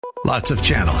Lots of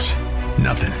channels,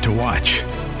 nothing to watch,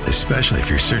 especially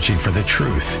if you're searching for the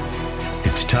truth.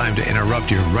 It's time to interrupt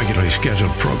your regularly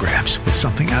scheduled programs with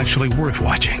something actually worth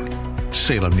watching.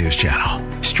 Salem News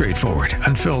Channel. Straightforward,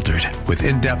 unfiltered, with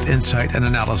in-depth insight and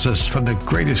analysis from the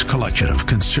greatest collection of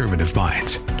conservative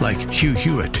minds like Hugh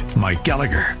Hewitt, Mike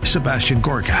Gallagher, Sebastian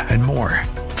Gorka, and more.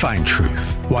 Find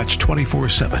truth. Watch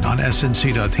 24/7 on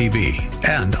snc.tv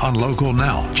and on Local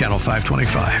Now, Channel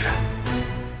 525.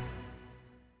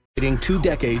 2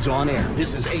 decades on air.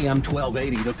 This is AM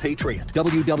 1280, The Patriot.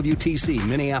 WWTC,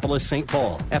 Minneapolis, St.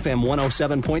 Paul. FM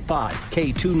 107.5,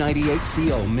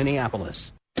 K298CO,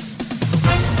 Minneapolis.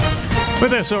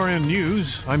 With SRN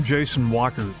News, I'm Jason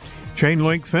Walker. Chain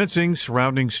link fencing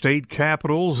surrounding state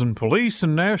capitals and police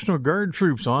and National Guard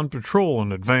troops on patrol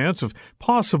in advance of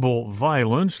possible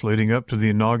violence leading up to the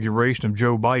inauguration of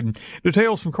Joe Biden.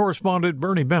 Details from correspondent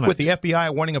Bernie Bennett. With the FBI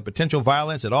warning of potential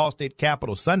violence at all state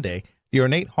capitals Sunday, the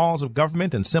ornate halls of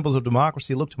government and symbols of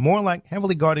democracy looked more like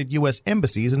heavily guarded U.S.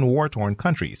 embassies in war-torn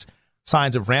countries.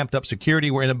 Signs of ramped-up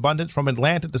security were in abundance from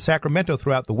Atlanta to Sacramento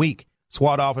throughout the week.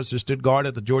 SWAT officers stood guard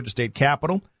at the Georgia State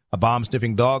Capitol. A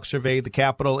bomb-sniffing dog surveyed the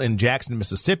Capitol in Jackson,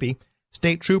 Mississippi.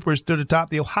 State troopers stood atop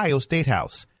the Ohio State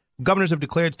House. Governors have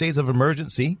declared states of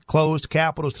emergency, closed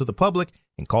capitals to the public,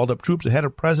 and called up troops ahead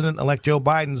of President-elect Joe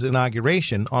Biden's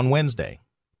inauguration on Wednesday.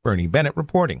 Bernie Bennett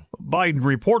reporting. Biden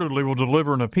reportedly will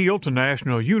deliver an appeal to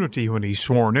national unity when he's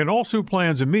sworn in. Also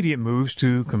plans immediate moves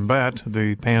to combat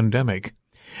the pandemic.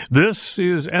 This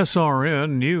is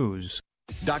SRN News.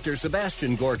 Dr.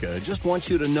 Sebastian Gorka just wants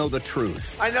you to know the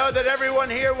truth. I know that everyone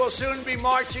here will soon be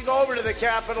marching over to the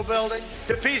Capitol building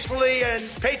to peacefully and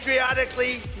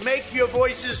patriotically make your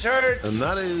voices heard. And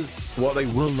that is what they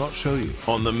will not show you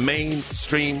on the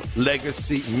mainstream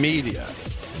legacy media.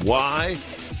 Why?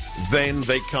 Then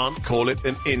they can't call it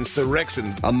an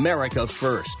insurrection. America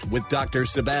First with Dr.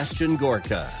 Sebastian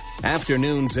Gorka.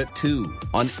 Afternoons at 2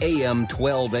 on AM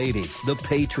 1280, The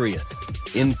Patriot.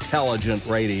 Intelligent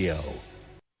radio.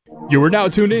 You are now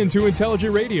tuned in to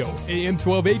Intelligent Radio, AM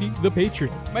 1280, The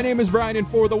Patriot. My name is Brian, and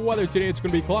for the weather today, it's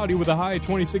going to be cloudy with a high of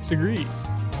 26 degrees.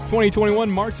 2021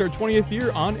 marks our 20th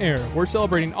year on air. We're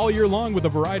celebrating all year long with a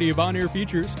variety of on-air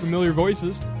features, familiar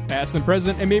voices, past and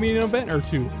present, and maybe an event or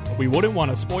two. But we wouldn't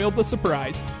want to spoil the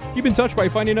surprise. Keep in touch by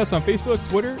finding us on Facebook,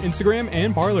 Twitter, Instagram,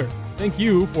 and Parler. Thank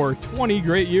you for 20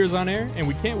 great years on air, and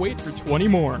we can't wait for 20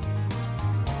 more.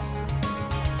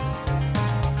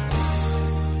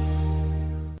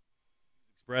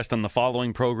 Expressed on the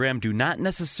following program do not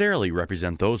necessarily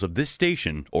represent those of this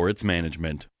station or its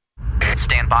management.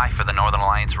 Stand by for the Northern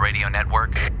Alliance Radio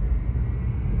Network.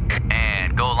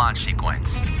 And go launch sequence.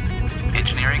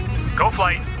 Engineering. Go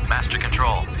flight. Master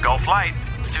control. Go flight.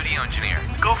 Studio engineer.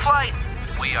 Go flight.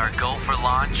 We are go for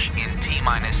launch in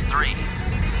T-minus 3, 2,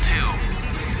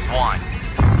 1.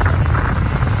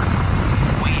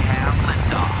 We have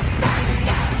liftoff.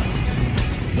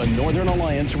 The Northern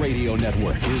Alliance Radio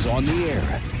Network is on the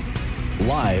air.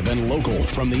 Live and local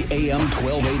from the AM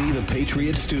 1280 The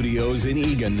Patriot Studios in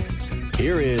Eagan.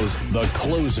 Here is the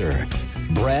closer,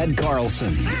 Brad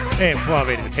Carlson. AM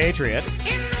 1280 The Patriot.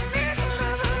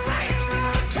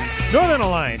 Northern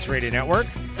Alliance Radio Network.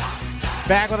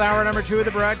 Back with hour number 2 of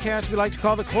the broadcast we like to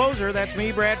call The Closer. That's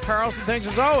me, Brad Carlson. Thanks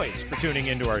as always for tuning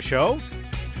into our show.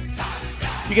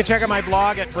 You can check out my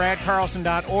blog at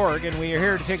bradcarlson.org, and we are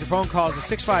here to take your phone calls at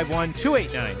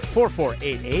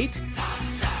 651-289-4488.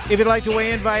 If you'd like to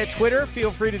weigh in via Twitter,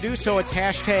 feel free to do so. It's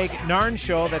hashtag NARN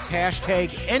Show. That's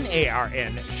hashtag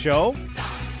NARN Show.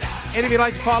 And if you'd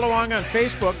like to follow along on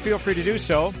Facebook, feel free to do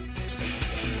so.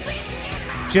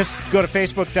 Just go to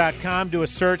Facebook.com, do a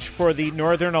search for the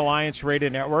Northern Alliance Radio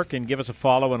Network, and give us a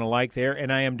follow and a like there.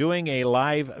 And I am doing a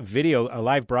live video, a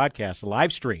live broadcast, a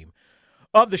live stream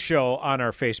of the show on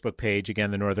our Facebook page.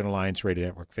 Again, the Northern Alliance Radio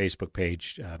Network Facebook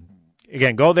page.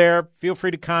 Again, go there. Feel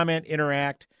free to comment,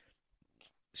 interact.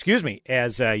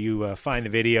 As you find the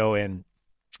video. And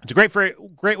it's a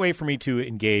great way for me to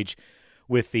engage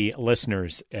with the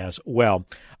listeners as well.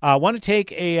 I want to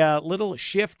take a little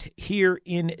shift here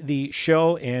in the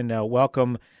show and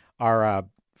welcome our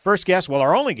first guest,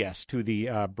 our only guest to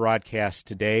the broadcast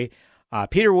today,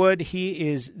 Peter Wood. He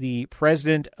is the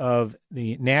president of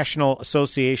the National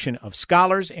Association of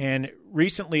Scholars and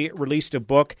recently released a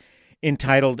book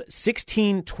entitled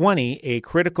 1620, A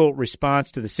Critical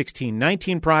Response to the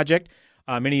 1619 Project.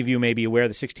 Many of you may be aware the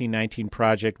 1619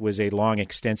 Project was a long,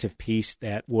 extensive piece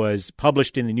that was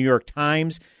published in the New York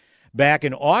Times back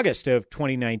in August of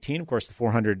 2019. Of course, the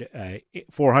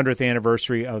 400th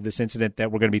anniversary of this incident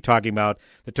that we're going to be talking about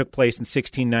that took place in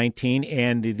 1619.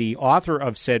 And the author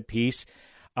of said piece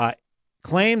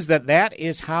claims that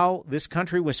is how this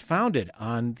country was founded,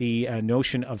 on the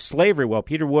notion of slavery. Well,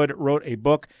 Peter Wood wrote a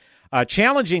book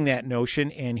challenging that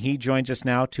notion, and he joins us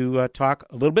now to talk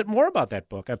a little bit more about that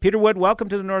book. Peter Wood, welcome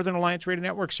to the Northern Alliance Radio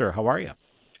Network, sir. How are you?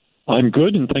 I'm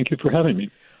good, and thank you for having me.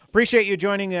 Appreciate you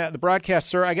joining the broadcast,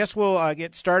 sir. I guess we'll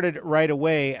get started right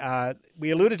away.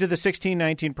 We alluded to the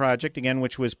 1619 Project, again,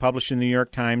 which was published in the New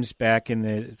York Times back in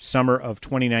the summer of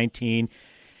 2019.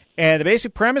 And the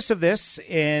basic premise of this,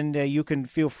 and you can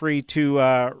feel free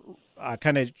to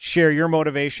kind of share your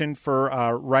motivation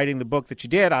for writing the book that you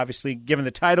did. Obviously, given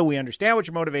the title, we understand what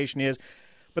your motivation is.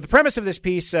 But the premise of this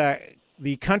piece,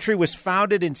 the country was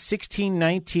founded in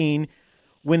 1619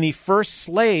 when the first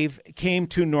slave came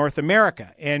to North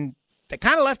America. And they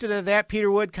kind of left it at that, Peter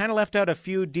Wood, kind of left out a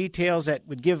few details that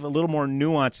would give a little more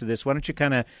nuance to this. Why don't you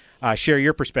kind of share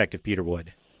your perspective, Peter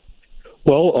Wood?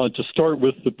 Well, to start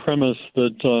with the premise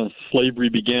that slavery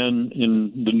began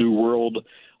in the New World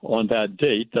on that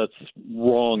date, that's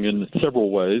wrong in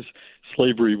several ways.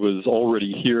 Slavery was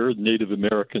already here. Native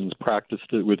Americans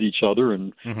practiced it with each other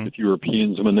and with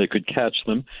Europeans when they could catch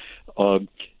them.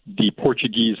 The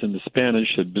Portuguese and the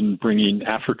Spanish had been bringing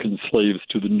African slaves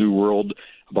to the New World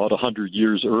about 100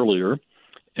 years earlier.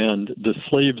 And the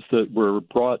slaves that were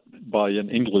brought by an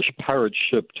English pirate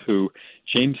ship to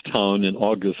Jamestown in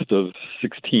August of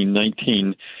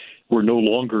 1619 were no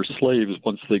longer slaves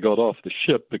once they got off the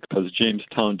ship, because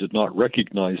Jamestown did not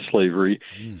recognize slavery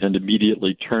and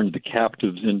immediately turned the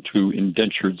captives into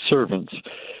indentured servants,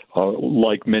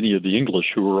 like many of the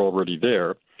English who were already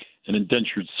there. An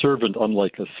indentured servant,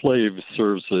 unlike a slave,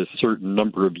 serves a certain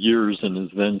number of years and is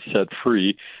then set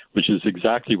free, which is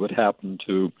exactly what happened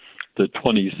to the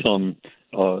 20-some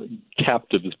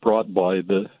captives brought by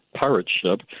the pirate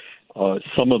ship.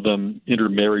 Some of them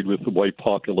intermarried with the white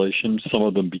population. Some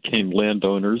of them became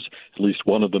landowners, at least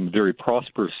one of them very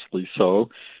prosperously so.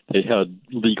 They had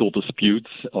legal disputes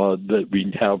that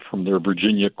we have from their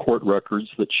Virginia court records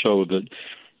that show that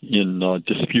in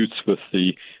disputes with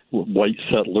the white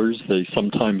settlers, they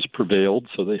sometimes prevailed,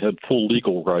 so they had full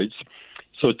legal rights.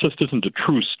 So it just isn't a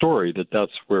true story that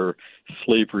that's where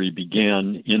slavery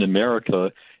began in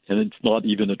America, and it's not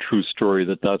even a true story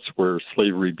that that's where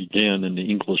slavery began in the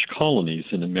English colonies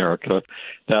in America.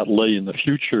 That lay in the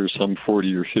future, some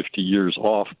 40 or 50 years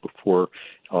off before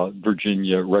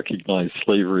Virginia recognized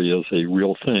slavery as a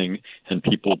real thing, and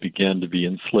people began to be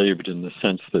enslaved in the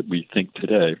sense that we think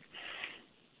today.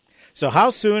 So how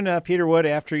soon, Peter Wood,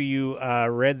 after you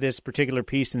read this particular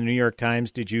piece in the New York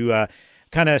Times, did you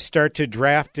kind of start to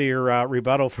draft your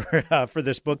rebuttal for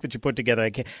this book that you put together? I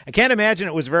can't imagine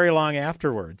it was very long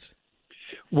afterwards.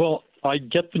 Well, I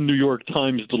get the New York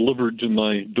Times delivered to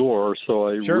my door, so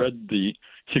I read the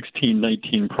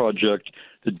 1619 Project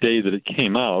the day that it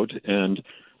came out, and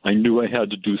I knew I had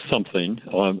to do something.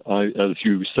 As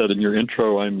you said in your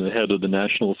intro, I'm the head of the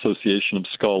National Association of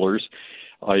Scholars.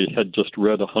 I had just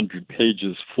read 100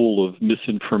 pages full of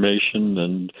misinformation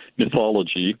and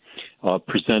mythology,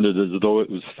 presented as though it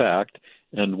was fact,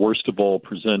 and worst of all,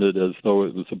 presented as though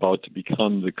it was about to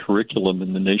become the curriculum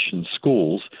in the nation's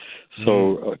schools.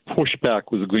 So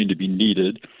pushback was going to be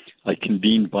needed. I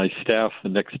convened my staff the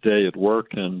next day at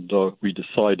work, and we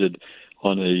decided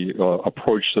on a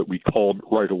approach that we called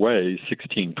right away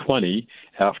 1620,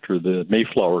 after the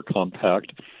Mayflower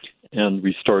Compact. And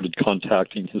we started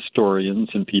contacting historians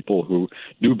and people who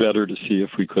knew better to see if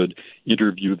we could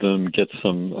interview them, get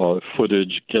some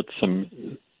footage, get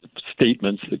some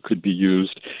statements that could be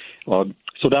used.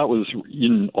 So that was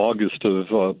in August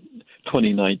of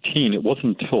 2019. It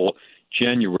wasn't until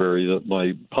January that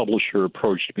my publisher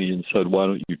approached me and said, why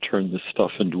don't you turn this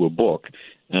stuff into a book?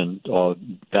 And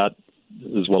that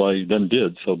is what I then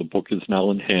did. So the book is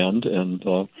now in hand, and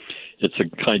it's a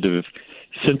kind of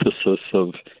synthesis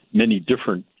of many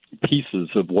different pieces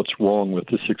of what's wrong with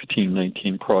the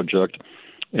 1619 Project,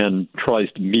 and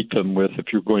tries to meet them with,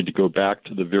 if you're going to go back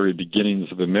to the very beginnings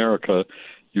of America,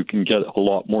 you can get a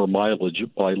lot more mileage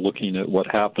by looking at what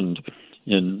happened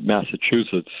in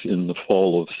Massachusetts in the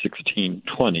fall of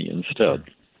 1620 instead.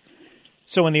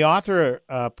 So when the author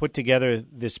put together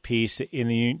this piece in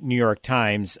the New York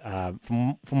Times,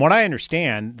 from what I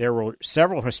understand, there were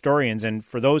several historians, and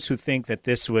for those who think that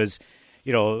this was,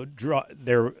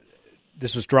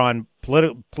 this was drawn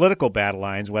political battle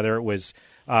lines, whether it was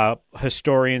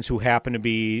historians who happened to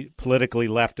be politically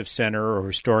left of center or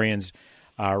historians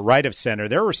right of center.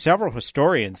 There were several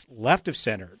historians left of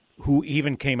center who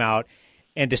even came out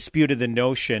and disputed the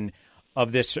notion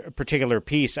of this particular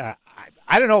piece.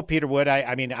 I don't know, Peter Wood.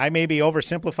 I mean, I may be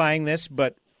oversimplifying this,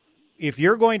 but if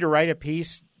you're going to write a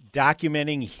piece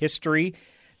documenting history,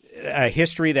 a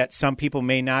history that some people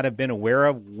may not have been aware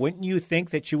of, wouldn't you think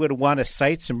that you would want to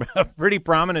cite some pretty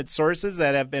prominent sources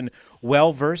that have been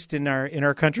well versed in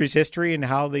our country's history and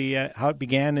how it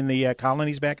began in the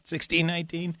colonies back in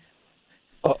 1619?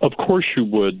 Of course you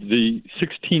would. The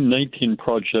 1619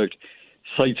 Project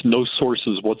cites no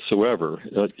sources whatsoever.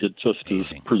 It just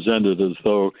is presented as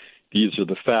though these are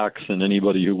the facts and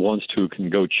anybody who wants to can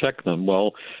go check them.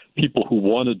 Well, people who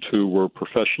wanted to were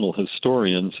professional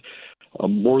historians.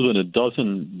 More than a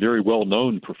dozen very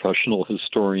well-known professional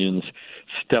historians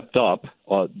stepped up.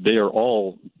 They are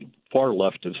all far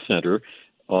left of center.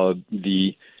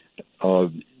 The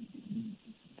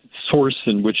source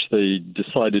in which they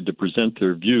decided to present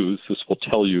their views, this will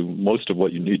tell you most of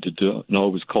what you need to know,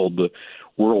 was called the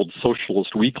World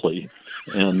Socialist Weekly.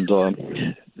 And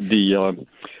the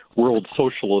World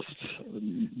Socialist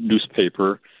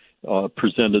newspaper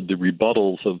presented the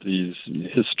rebuttals of these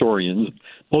historians,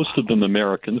 most of them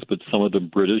Americans, but some of them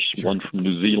British, one from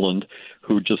New Zealand,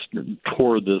 who just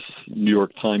tore this New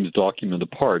York Times document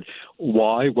apart.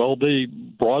 Why? Well, they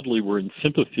broadly were in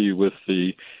sympathy with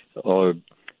the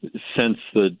sense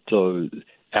that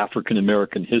African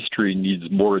American history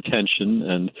needs more attention,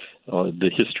 and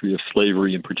the history of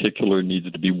slavery in particular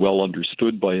needs to be well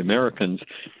understood by Americans.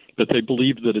 But they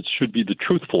believe that it should be the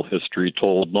truthful history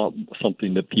told, not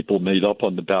something that people made up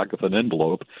on the back of an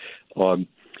envelope.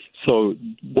 So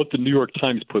what the New York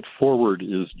Times put forward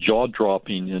is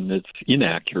jaw-dropping in its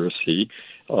inaccuracy.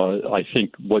 I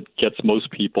think what gets most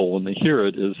people when they hear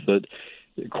it is that,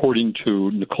 according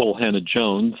to Nicole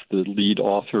Hannah-Jones, the lead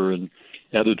author and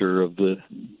editor of the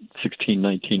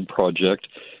 1619 Project,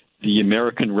 the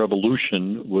American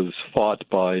Revolution was fought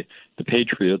by the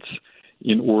Patriots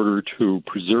in order to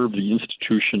preserve the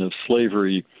institution of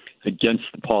slavery against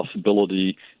the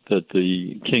possibility that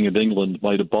the King of England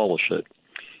might abolish it.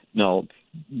 Now,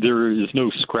 there is no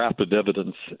scrap of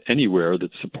evidence anywhere that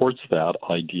supports that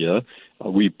idea.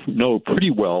 We know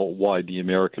pretty well why the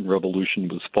American Revolution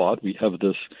was fought. We have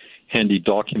this handy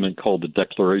document called the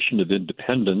Declaration of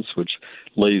Independence, which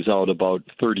lays out about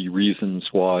 30 reasons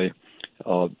why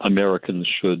Americans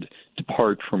should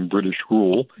depart from British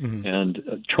rule,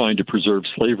 and trying to preserve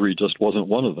slavery just wasn't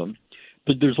one of them.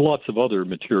 But there's lots of other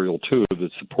material, too,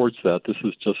 that supports that. This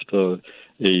is just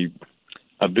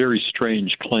a very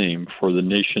strange claim for the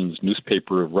nation's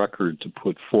newspaper of record to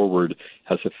put forward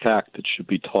as a fact that should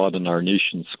be taught in our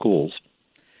nation's schools.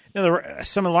 Now, there were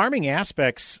some alarming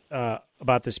aspects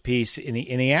about this piece in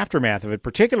the aftermath of it,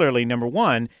 particularly, number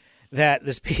one, that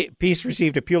this piece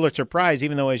received a Pulitzer Prize,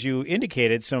 even though, as you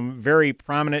indicated, some very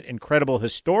prominent and credible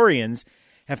historians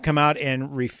have come out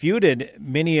and refuted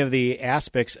many of the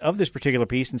aspects of this particular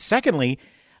piece. And secondly,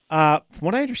 from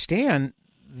what I understand,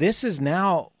 this is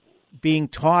now being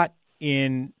taught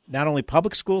in not only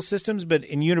public school systems, but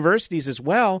in universities as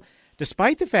well,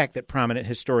 despite the fact that prominent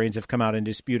historians have come out and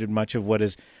disputed much of what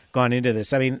has gone into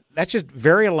this. I mean, that's just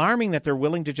very alarming that they're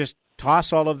willing to just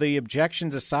toss all of the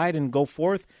objections aside and go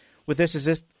forth with this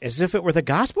as if it were the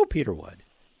gospel, Peter Wood.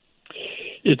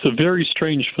 It's a very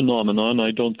strange phenomenon.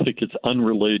 I don't think it's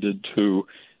unrelated to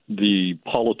the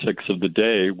politics of the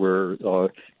day, where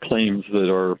claims that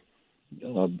are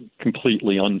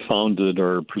completely unfounded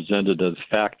are presented as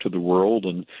fact to the world,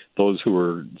 and those who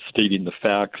are stating the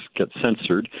facts get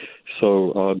censored.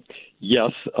 So,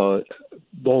 yes,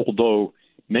 although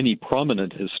many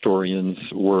prominent historians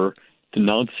were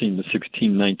denouncing the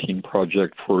 1619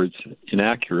 Project for its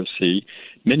inaccuracy,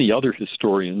 many other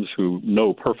historians who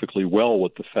know perfectly well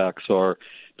what the facts are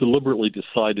deliberately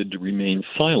decided to remain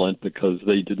silent because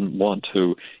they didn't want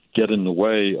to get in the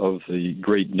way of the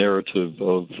great narrative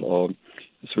of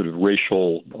sort of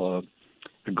racial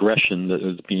aggression that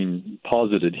is being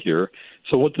posited here.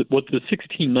 So what the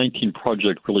 1619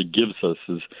 Project really gives us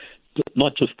is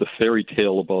not just the fairy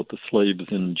tale about the slaves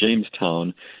in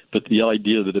Jamestown, but the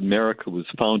idea that America was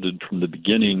founded from the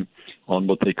beginning on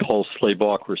what they call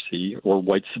slaveocracy or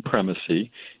white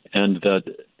supremacy, and that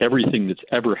everything that's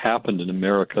ever happened in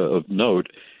America of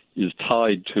note is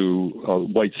tied to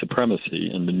white supremacy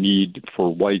and the need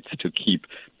for whites to keep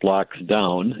blacks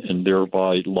down and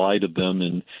thereby lie to them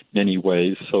in many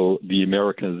ways. So the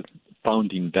American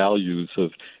founding values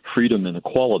of freedom and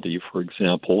equality, for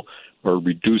example, are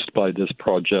reduced by this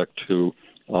project to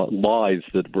lies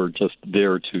that were just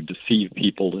there to deceive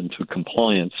people into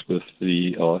compliance with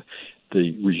the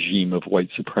regime of white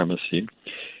supremacy.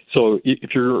 So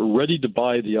if you're ready to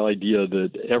buy the idea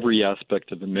that every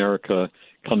aspect of America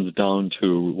comes down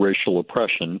to racial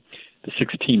oppression, the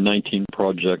 1619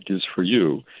 Project is for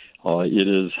you. It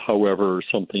is, however,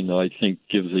 something that I think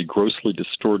gives a grossly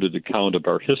distorted account of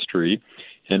our history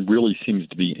and really seems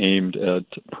to be aimed at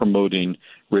promoting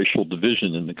racial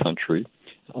division in the country.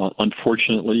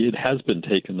 Unfortunately, it has been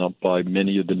taken up by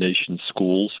many of the nation's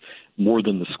schools. More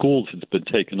than the schools, it's been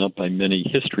taken up by many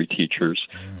history teachers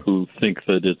who think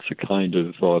that it's a kind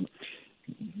of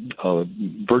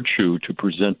virtue to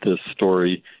present this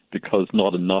story because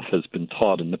not enough has been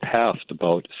taught in the past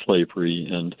about slavery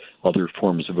and other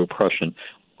forms of oppression.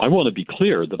 I want to be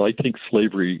clear that I think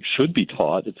slavery should be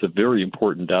taught. It's a very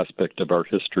important aspect of our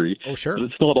history. Oh, sure. But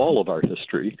it's not all of our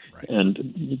history. Right.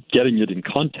 And getting it in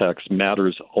context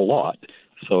matters a lot.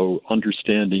 So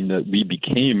understanding that we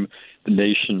became the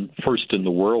nation first in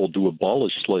the world to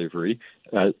abolish slavery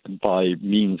by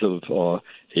means of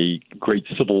a great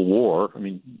civil war.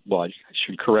 I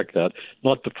should correct that.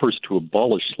 Not the first to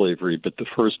abolish slavery, but the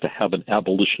first to have an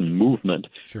abolition movement,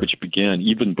 which began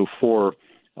even before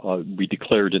we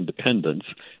declared independence.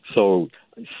 So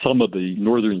some of the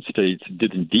northern states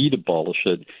did indeed abolish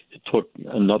it. It took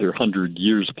another 100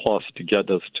 years plus to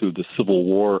get us to the Civil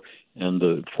War and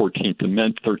the 14th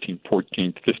Amendment, 13th,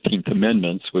 14th, 15th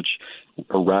Amendments, which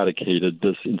eradicated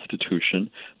this institution.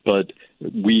 But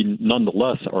we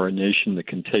nonetheless are a nation that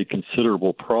can take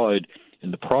considerable pride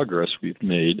in the progress we've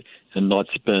made and not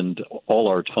spend all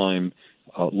our time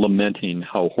lamenting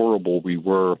how horrible we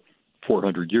were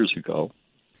 400 years ago.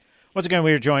 Once again,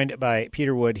 we are joined by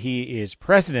Peter Wood. He is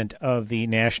president of the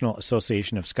National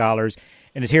Association of Scholars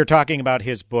and is here talking about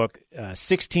his book,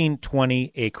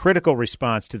 1620, A Critical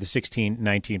Response to the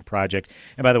 1619 Project.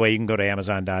 And by the way, you can go to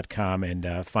Amazon.com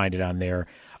and find it on there,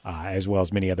 as well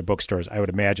as many other bookstores, I would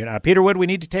imagine. Peter Wood, we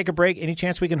need to take a break. Any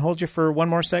chance we can hold you for one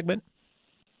more segment?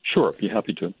 Sure, be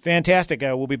happy to. Fantastic.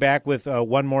 We'll be back with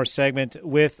one more segment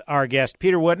with our guest,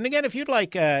 Peter Wood. And again, if you'd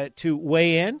like to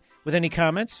weigh in with any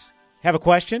comments, have a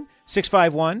question,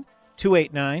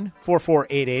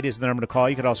 651-289-4488 is the number to call.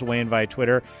 You could also weigh in via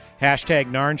Twitter, hashtag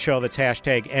NARN Show. That's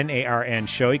hashtag NARN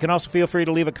Show. You can also feel free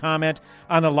to leave a comment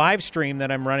on the live stream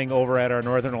that I'm running over at our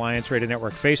Northern Alliance Radio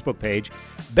Network Facebook page.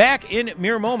 Back in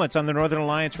mere moments on the Northern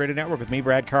Alliance Radio Network with me,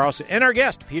 Brad Carlson, and our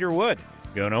guest, Peter Wood.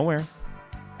 Go nowhere.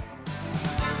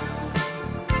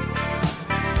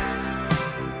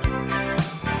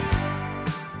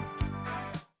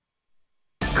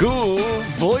 Cool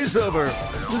voiceover,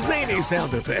 zany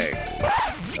sound effect.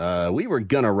 We were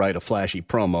gonna write a flashy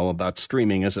promo about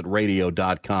streaming us at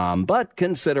radio.com, but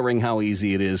considering how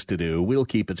easy it is to do, we'll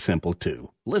keep it simple too.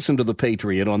 Listen to The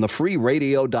Patriot on the free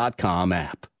radio.com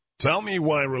app. Tell me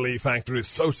why Relief Factor is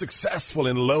so successful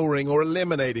in lowering or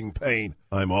eliminating pain.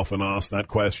 I'm often asked that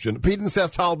question. Pete and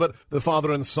Seth Talbot, the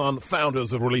father and son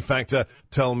founders of Relief Factor,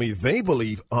 tell me they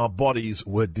believe our bodies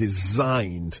were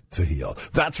designed to heal.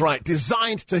 That's right,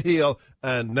 designed to heal,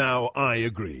 and now I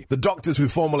agree. The doctors who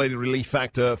formulated Relief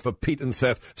Factor for Pete and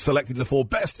Seth selected the 4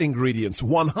 best ingredients,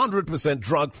 100%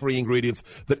 drug-free ingredients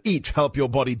that each help your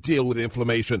body deal with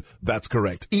inflammation. That's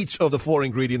correct. Each of the 4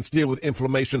 ingredients deal with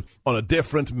inflammation on a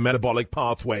different metabolic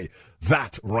pathway.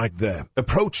 That right there,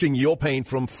 approaching your pain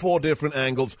from 4 different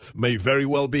angles, may very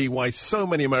well be why so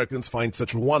many Americans find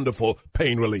such wonderful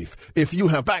pain relief. If you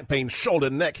have back pain, shoulder,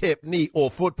 neck, hip, knee,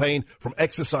 or foot pain from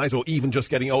exercise or even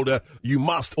just getting older, you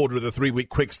must order the 3-week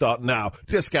Quick Start now.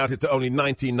 Discount it to only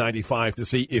 $19.95 to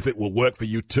see if it will work for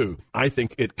you too. I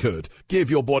think it could.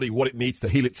 Give your body what it needs to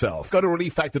heal itself. Go to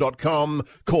ReliefFactor.com,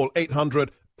 call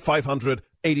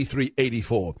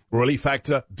 800-500-8384,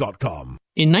 ReliefFactor.com.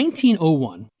 In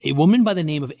 1901, a woman by the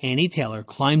name of Annie Taylor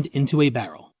climbed into a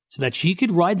barrel so that she could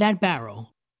ride that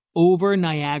barrel over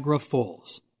Niagara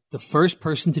Falls, the first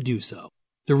person to do so.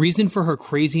 The reason for her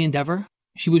crazy endeavor?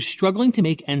 She was struggling to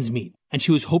make ends meet, and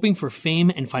she was hoping for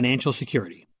fame and financial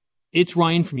security. It's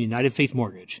Ryan from United Faith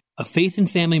Mortgage, a faith and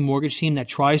family mortgage team that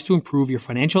tries to improve your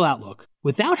financial outlook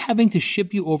without having to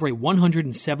ship you over a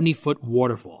 170-foot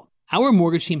waterfall. Our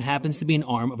mortgage team happens to be an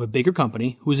arm of a bigger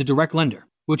company who is a direct lender,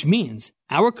 which means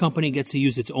our company gets to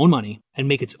use its own money and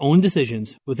make its own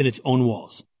decisions within its own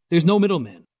walls. There's no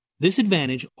middleman. This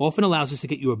advantage often allows us to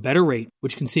get you a better rate,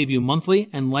 which can save you monthly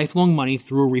and lifelong money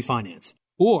through a refinance,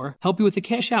 or help you with a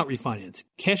cash-out refinance,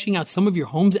 cashing out some of your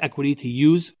home's equity to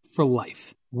use for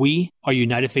life. We are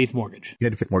United Faith Mortgage.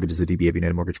 United Faith Mortgage is a DBA of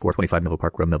United Mortgage Corp. 25 Melville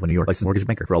Park Road, Melville, New York. Licensed mortgage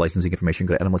banker. For all licensing information,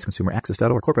 go to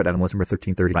nmlsconsumeraccess.org. Corporate NMLS number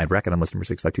 1339. RAC NMLS number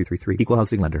 65233. Equal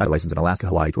housing lender. Licensed in Alaska,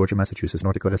 Hawaii, Georgia, Massachusetts,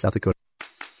 North Dakota, South Dakota.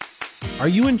 Are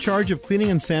you in charge of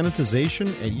cleaning and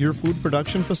sanitization at your food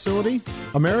production facility?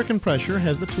 American Pressure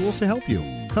has the tools to help you.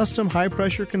 Custom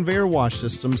high-pressure conveyor wash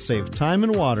systems save time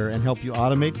and water and help you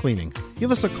automate cleaning.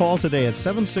 Give us a call today at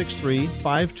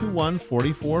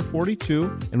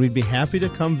 763-521-4442, and we'd be happy to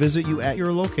come visit you at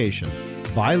your location.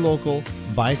 Buy local,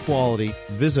 buy quality.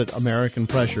 Visit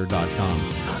AmericanPressure.com.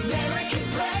 American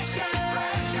Pressure.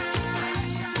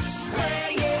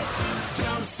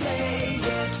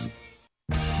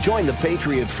 Join the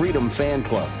Patriot Freedom Fan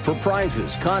Club for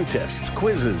prizes, contests,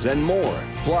 quizzes, and more.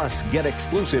 Plus, get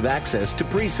exclusive access to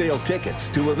pre-sale tickets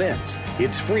to events.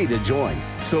 It's free to join.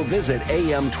 So visit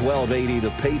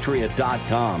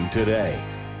am1280thepatriot.com today.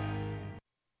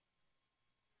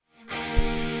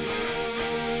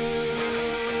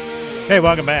 Hey,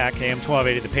 welcome back. AM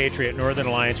 1280, The Patriot, Northern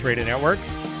Alliance Radio Network.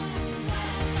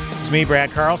 It's me,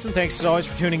 Brad Carlson. Thanks as always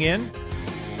for tuning in.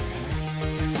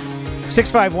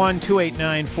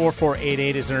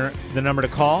 651-289-4488 is the number to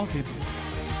call.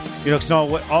 You can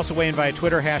also weigh in via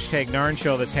Twitter, hashtag NARN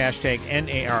Show. That's hashtag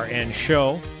NARN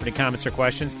Show for any comments or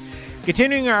questions.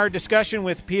 Continuing our discussion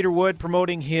with Peter Wood,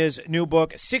 promoting his new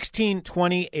book,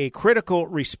 1620, A Critical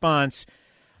Response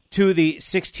to the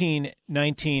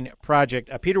 1619 Project.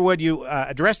 Peter Wood, you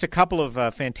addressed a couple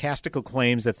of fantastical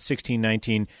claims that the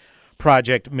 1619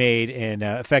 Project made and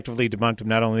effectively debunked them,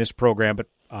 not only in this program, but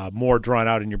more drawn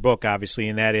out in your book, obviously,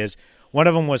 and that is one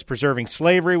of them was preserving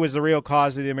slavery was the real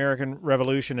cause of the American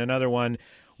Revolution. Another one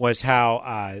was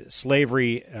how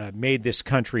slavery made this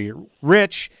country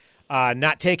rich,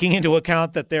 not taking into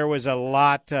account that there was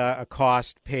a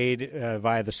cost paid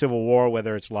via the Civil War,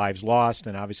 whether it's lives lost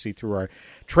and obviously through our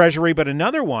Treasury. But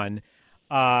another one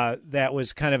that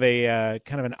was kind of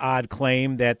an odd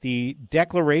claim that the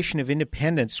Declaration of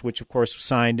Independence, which of course was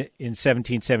signed in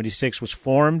 1776, was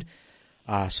formed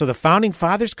so the Founding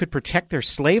Fathers could protect their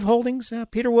slave holdings.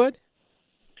 Peter Wood?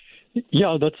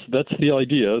 Yeah, that's the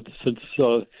idea. Since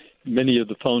many of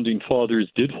the Founding Fathers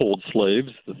did hold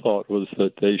slaves, the thought was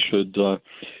that they should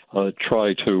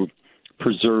try to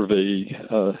preserve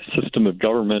a system of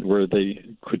government where they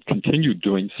could continue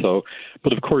doing so.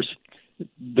 But of course,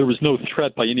 there was no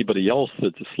threat by anybody else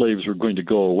that the slaves were going to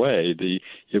go away.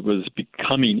 It was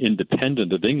becoming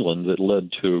independent of England that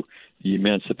led to the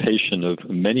emancipation of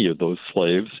many of those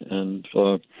slaves. And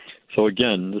so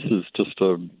again, this is just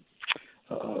a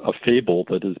fable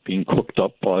that is being cooked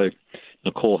up by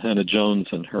Nicole Hannah-Jones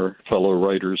and her fellow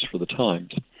writers for the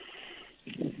Times.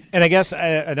 And I guess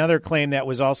another claim that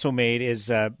was also made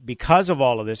is because of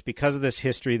all of this, because of this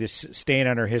history, this stain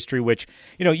on our history, which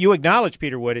you acknowledge,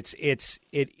 Peter Wood, it's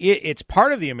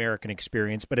part of the American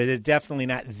experience, but it is definitely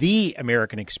not the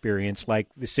American experience like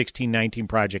the 1619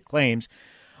 Project claims.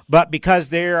 But because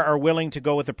they are willing to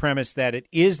go with the premise that it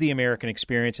is the American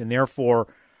experience, and therefore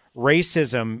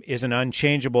racism is an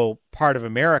unchangeable part of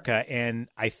America, and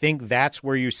I think that's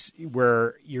where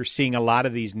you're seeing a lot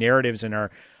of these narratives in our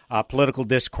political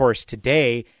discourse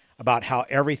today about how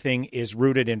everything is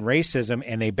rooted in racism,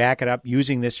 and they back it up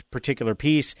using this particular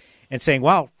piece and saying,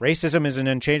 well, racism is an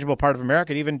unchangeable part of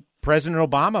America. And even President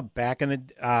Obama back in the,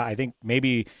 I think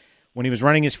maybe when he was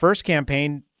running his first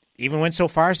campaign, even went so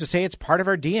far as to say it's part of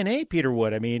our DNA, Peter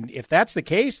Wood. I mean, if that's the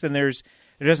case, then there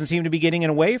doesn't seem to be getting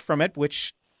away from it,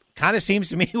 which kind of seems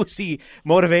to me was the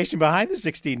motivation behind the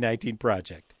 1619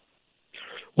 Project.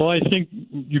 Well, I think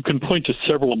you can point to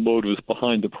several motives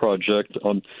behind the project.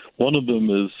 One of them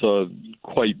is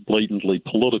quite blatantly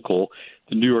political.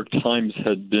 The New York Times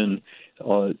had been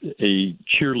a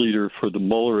cheerleader for the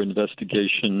Mueller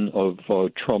investigation of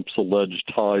Trump's alleged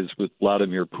ties with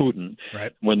Vladimir Putin.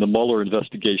 Right. When the Mueller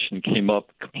investigation came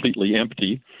up completely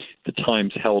empty, the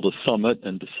Times held a summit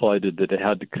and decided that it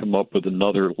had to come up with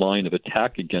another line of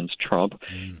attack against Trump.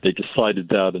 They decided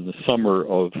that in the summer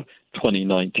of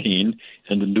 2019,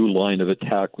 and the new line of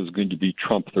attack was going to be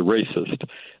Trump the racist.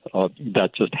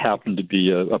 That just happened to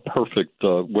be a perfect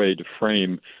way to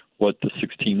frame what the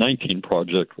 1619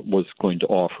 Project was going to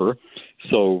offer.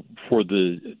 So for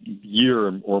the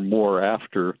year or more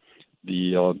after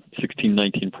the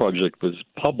 1619 Project was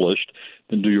published,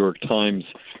 the New York Times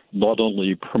not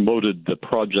only promoted the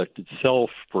project itself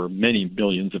for many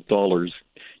millions of dollars,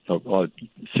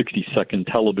 60-second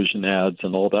television ads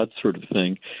and all that sort of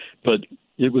thing, but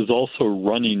it was also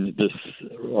running this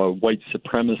white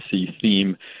supremacy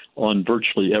theme on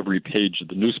virtually every page of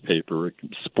the newspaper: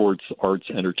 sports, arts,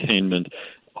 entertainment,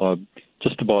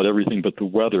 just about everything but the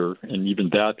weather, and even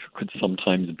that could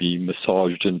sometimes be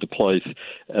massaged into place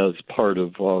as part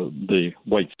of the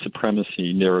white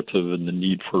supremacy narrative and the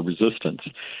need for resistance.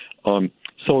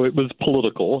 So it was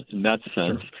political in that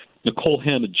sense. Sure. Nicole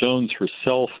Hannah-Jones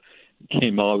herself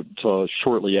came out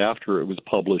shortly after it was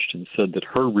published and said that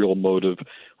her real motive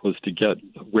was to get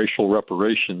racial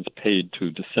reparations paid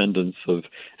to descendants of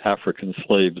African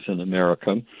slaves in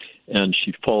America. And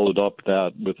she followed up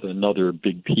that with another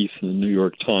big piece in the New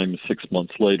York Times 6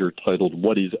 months later titled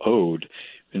 "What is Owed?",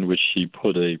 in which she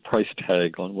put a price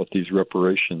tag on what these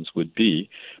reparations would be,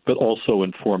 but also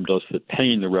informed us that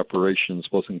paying the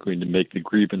reparations wasn't going to make the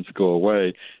grievance go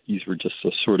away. These were just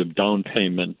a sort of down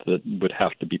payment that would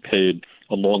have to be paid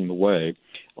along the way.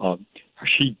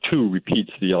 she, too,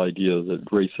 repeats the idea that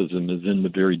racism is in the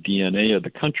very DNA of the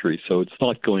country, so it's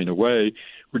not going away.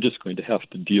 We're just going to have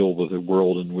to deal with a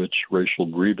world in which racial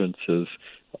grievances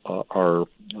are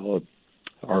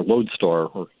lodestar,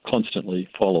 or constantly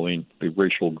following the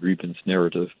racial grievance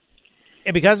narrative.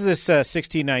 And because of this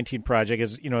 1619 project,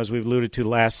 as we've alluded to, the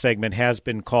last segment has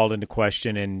been called into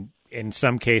question, and in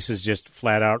some cases just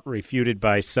flat out refuted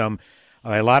by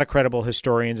a lot of credible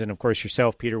historians, and of course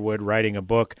yourself, Peter Wood, writing a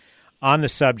book on the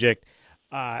subject.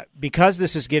 Because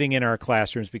this is getting in our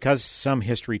classrooms, because some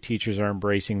history teachers are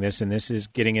embracing this, and this is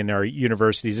getting in our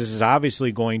universities, this is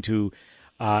obviously going to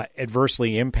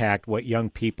adversely impact what young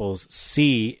people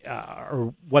see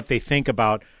or what they think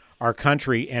about our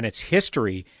country and its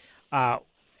history.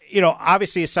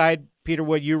 Obviously, aside, Peter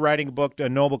Wood, you writing a book, A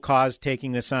Noble Cause,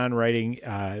 taking this on, writing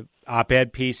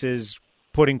op-ed pieces,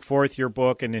 putting forth your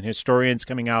book, and then historians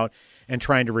coming out and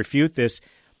trying to refute this.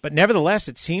 But nevertheless,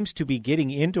 it seems to be getting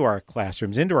into our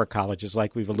classrooms, into our colleges,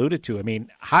 like we've alluded to. I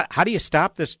mean, how do you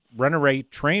stop this runaway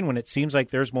train when it seems like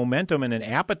there's momentum and an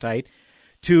appetite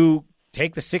to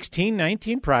take the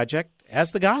 1619 Project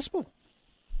as the gospel?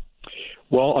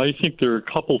 Well, I think there are a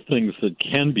couple things that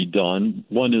can be done.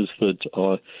 One is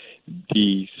that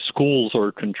the schools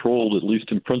are controlled, at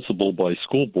least in principle, by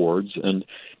school boards, and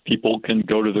people can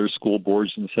go to their school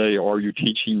boards and say, are you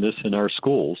teaching this in our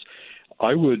schools?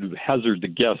 I would hazard to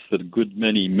guess that a good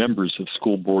many members of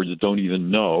school boards don't even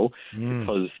know,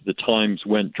 because the Times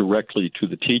went directly to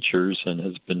the teachers and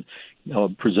has been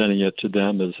presenting it to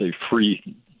them as a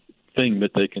free thing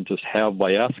that they can just have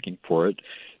by asking for it.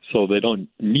 So they don't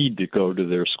need to go to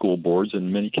their school boards,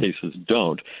 in many cases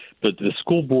don't. But the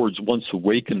school boards, once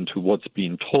awakened to what's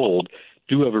being told,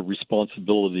 do have a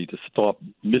responsibility to stop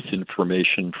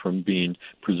misinformation from being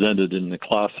presented in the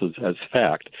classes as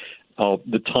fact.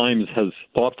 The Times has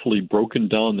thoughtfully broken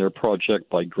down their project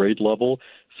by grade level,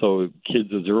 so kids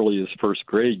as early as first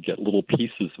grade get little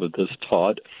pieces of this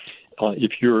taught.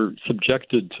 If you're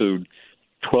subjected to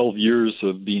 12 years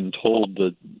of being told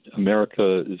that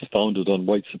America is founded on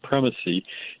white supremacy,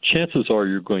 chances are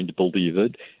you're going to believe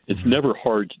it. It's never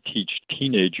hard to teach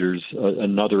teenagers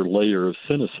another layer of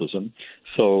cynicism.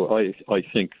 So I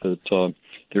think that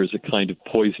there's a kind of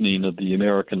poisoning of the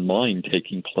American mind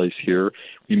taking place here.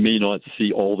 We may not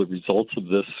see all the results of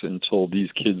this until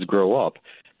these kids grow up,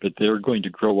 but they're going to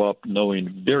grow up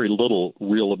knowing very little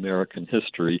real American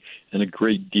history and a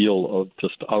great deal of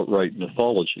just outright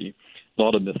mythology.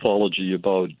 Not a mythology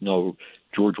about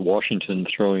George Washington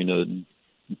throwing a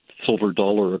silver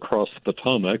dollar across the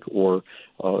Potomac, or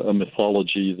a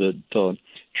mythology that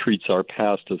treats our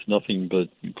past as nothing but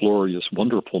glorious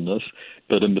wonderfulness,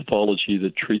 but a mythology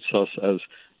that treats us as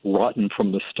rotten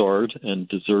from the start and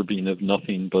deserving of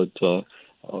nothing but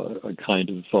a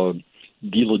kind of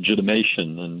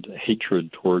delegitimation and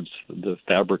hatred towards the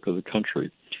fabric of the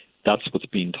country. That's what's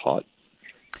being taught.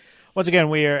 Once again,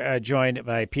 we are joined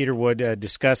by Peter Wood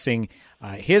discussing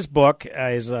his book,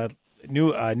 his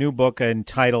new book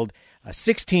entitled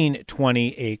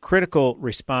 1620, A Critical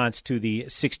Response to the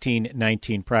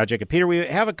 1619 Project. Peter, we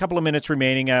have a couple of minutes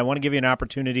remaining. I want to give you an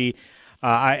opportunity.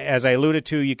 As I alluded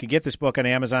to, you could get this book on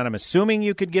Amazon. I'm assuming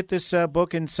you could get this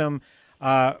book in some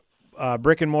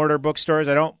brick-and-mortar bookstores.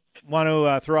 I don't want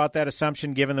to throw out that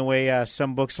assumption, given the way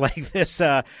some books like this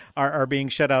are being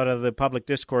shut out of the public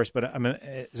discourse. But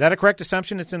is that a correct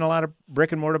assumption? It's in a lot of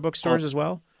brick-and-mortar bookstores as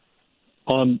well?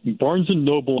 Barnes &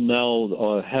 Noble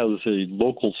now has a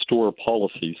local store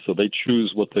policy, so they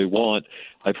choose what they want.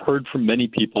 I've heard from many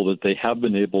people that they have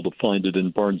been able to find it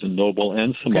in Barnes & Noble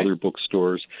and some other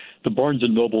bookstores. The Barnes &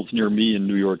 Nobles near me in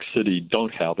New York City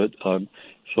don't have it,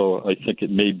 so I think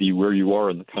it may be where you are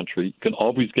in the country. You can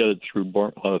always get it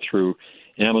through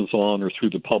Amazon or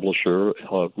through the publisher,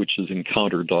 which is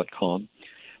Encounter.com.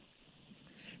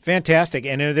 Fantastic.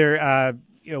 And are there...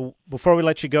 before we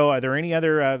let you go, are there any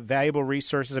other valuable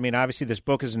resources? I mean, obviously, this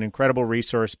book is an incredible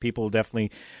resource. People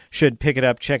definitely should pick it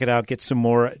up, check it out, get some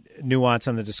more nuance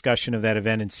on the discussion of that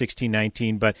event in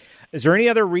 1619. But is there any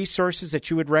other resources that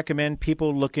you would recommend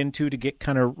people look into to get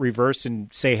kind of reverse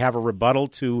and, say, have a rebuttal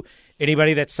to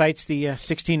anybody that cites the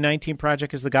 1619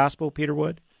 Project as the gospel, Peter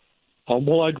Wood?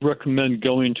 Well, I'd recommend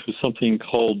going to something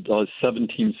called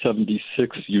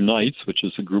 1776 Unites, which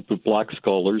is a group of black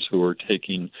scholars who are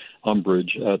taking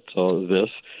umbrage at this.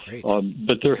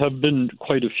 But there have been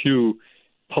quite a few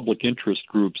public interest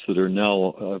groups that are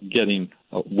now getting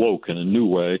woke in a new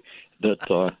way,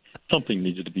 that something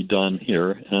needs to be done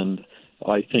here. And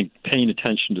I think paying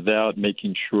attention to that,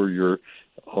 making sure your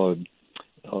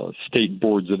state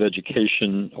boards of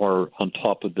education are on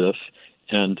top of this,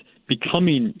 and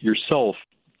becoming yourself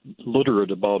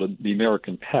literate about the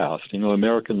American past. You know,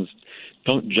 Americans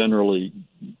don't generally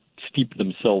steep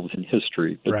themselves in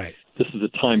history, but this is a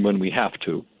time when we have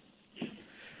to.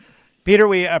 Peter,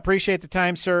 we appreciate the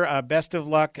time, sir. Best of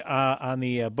luck on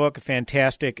the book. A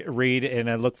fantastic read, and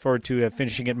I look forward to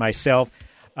finishing it myself.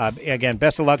 Again,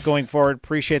 best of luck going forward.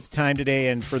 Appreciate the time today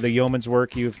and for the yeoman's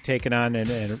work you've taken on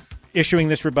and issuing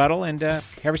this rebuttal. And have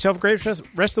yourself a great rest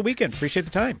of the weekend. Appreciate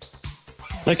the time.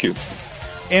 Thank you.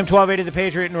 AM 1280, the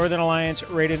Patriot Northern Alliance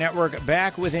Radio Network,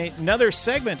 back with another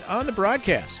segment on the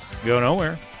broadcast. Go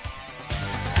nowhere.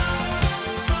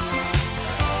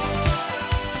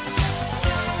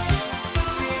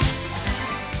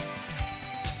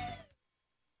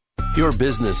 Your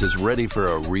business is ready for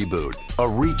a reboot, a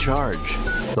recharge.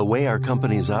 The way our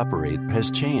companies operate has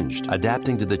changed.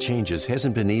 Adapting to the changes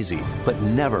hasn't been easy, but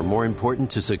never more important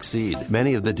to succeed.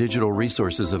 Many of the digital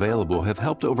resources available have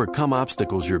helped overcome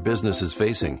obstacles your business is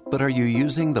facing. But are you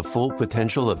using the full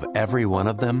potential of every one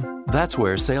of them? That's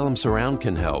where Salem Surround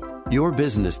can help. Your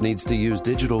business needs to use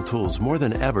digital tools more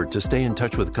than ever to stay in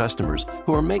touch with customers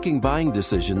who are making buying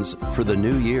decisions for the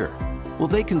new year. Will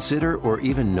they consider or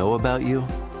even know about you?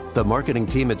 The marketing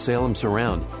team at Salem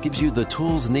Surround gives you the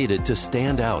tools needed to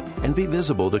stand out and be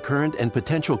visible to current and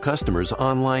potential customers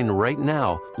online right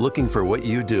now looking for what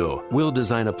you do. We'll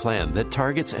design a plan that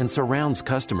targets and surrounds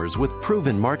customers with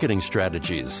proven marketing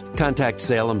strategies. Contact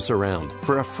Salem Surround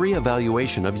for a free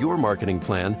evaluation of your marketing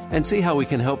plan and see how we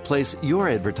can help place your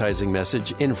advertising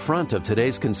message in front of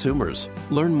today's consumers.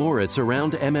 Learn more at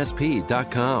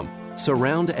surroundmsp.com.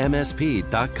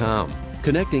 Surroundmsp.com.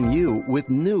 Connecting you with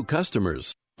new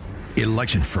customers.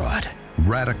 Election fraud,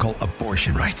 radical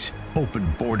abortion rights, open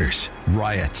borders,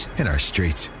 riots in our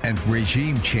streets, and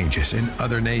regime changes in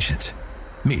other nations.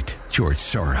 Meet George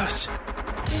Soros,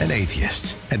 an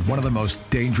atheist and one of the most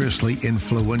dangerously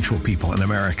influential people in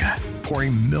America,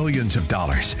 pouring millions of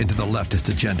dollars into the leftist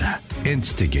agenda,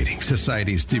 instigating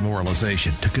society's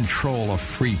demoralization to control a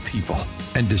free people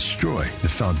and destroy the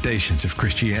foundations of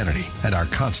Christianity and our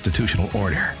constitutional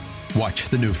order. Watch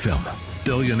the new film,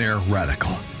 Billionaire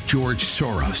Radical, George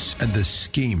Soros and the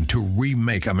Scheme to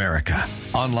Remake America.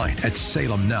 Online at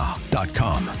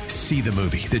salemnow.com. See the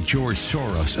movie that George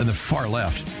Soros and the far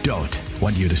left don't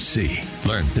want you to see.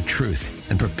 Learn the truth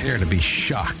and prepare to be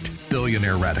shocked.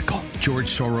 Billionaire Radical, George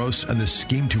Soros and the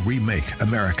Scheme to Remake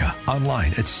America.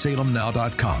 Online at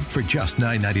salemnow.com for just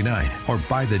 $9.99 or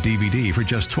buy the DVD for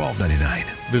just $12.99.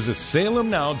 Visit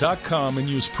salemnow.com and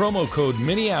use promo code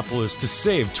Minneapolis to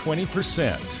save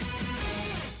 20%.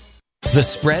 The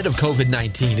spread of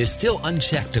COVID-19 is still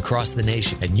unchecked across the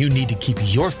nation, and you need to keep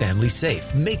your family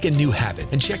safe. Make a new habit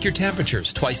and check your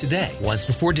temperatures twice a day, once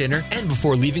before dinner and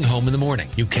before leaving home in the morning.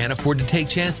 You can't afford to take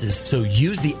chances, so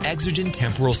use the Exergen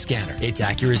Temporal Scanner. Its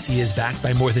accuracy is backed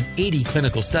by more than 80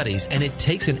 clinical studies, and it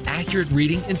takes an accurate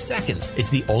reading in seconds. It's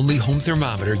the only home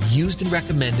thermometer used and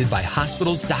recommended by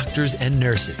hospitals, doctors, and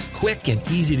nurses. Quick and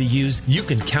easy to use, you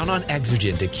can count on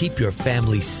Exergen to keep your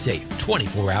family safe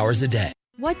 24 hours a day.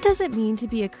 What does it mean to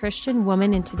be a Christian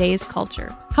woman in today's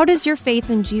culture? How does your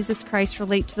faith in Jesus Christ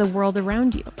relate to the world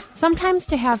around you? Sometimes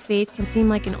to have faith can seem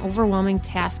like an overwhelming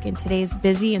task in today's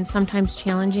busy and sometimes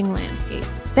challenging landscape.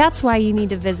 That's why you need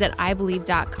to visit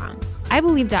iBelieve.com.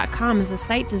 iBelieve.com is a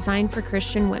site designed for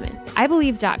Christian women.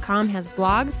 iBelieve.com has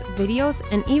blogs, videos,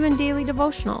 and even daily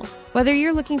devotionals. Whether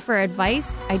you're looking for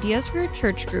advice, ideas for your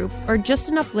church group, or just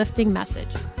an uplifting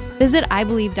message, visit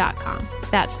iBelieve.com.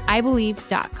 That's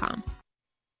iBelieve.com.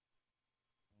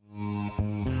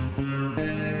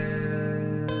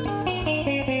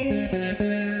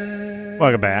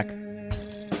 Welcome back.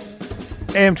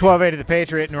 AM 1280, the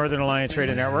Patriot Northern Alliance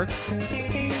Radio Network.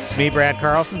 It's me, Brad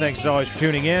Carlson. Thanks as always for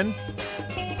tuning in.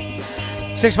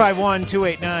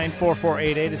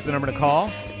 651-289-4488 is the number to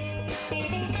call.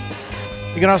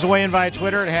 You can also weigh in via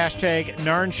Twitter at hashtag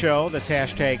NARN Show. That's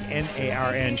hashtag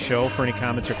NARN Show for any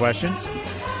comments or questions.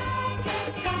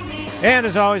 And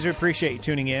as always, we appreciate you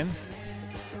tuning in.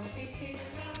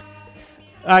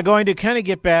 Going to kind of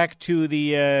get back to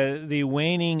the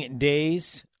waning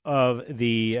days of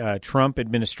the Trump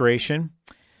administration.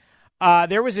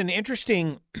 There was an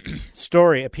interesting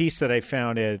story, a piece that I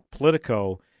found at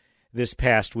Politico this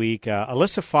past week.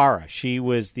 Alyssa Farah, she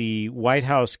was the White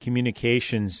House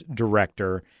communications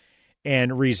director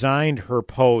and resigned her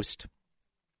post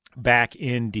back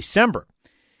in December.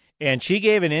 And she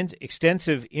gave an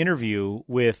extensive interview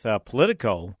with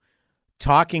Politico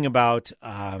talking about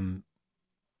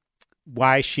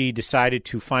why she decided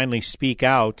to finally speak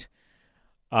out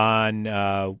on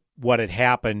what had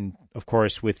happened, of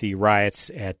course, with the riots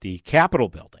at the Capitol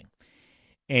building.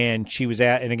 And she was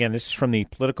at, and again, this is from the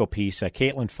Political piece,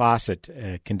 Caitlin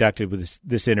Fawcett conducted with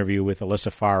this interview with Alyssa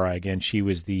Farah. Again, she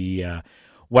was the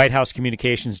White House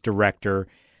Communications Director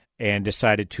and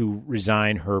decided to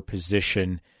resign her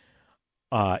position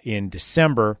in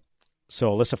December.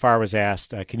 So Alyssa Farah was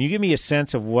asked, can you give me a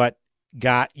sense of what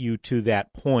got you to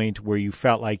that point where you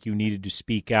felt like you needed to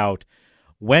speak out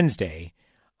Wednesday?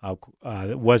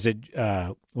 Was it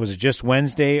just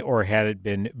Wednesday, or had it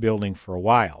been building for a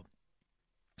while?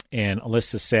 And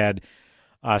Alyssa said,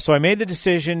 so I made the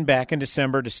decision back in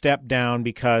December to step down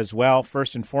because, well,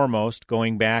 first and foremost,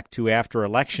 going back to after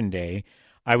Election Day,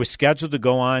 I was scheduled to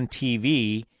go on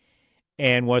TV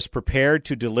and was prepared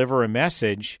to deliver a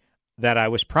message that I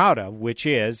was proud of, which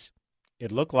is,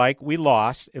 it looks like we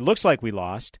lost,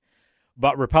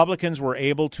 but Republicans were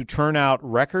able to turn out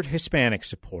record Hispanic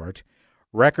support,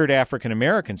 record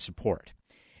African-American support.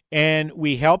 And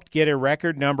we helped get a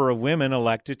record number of women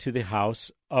elected to the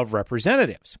House of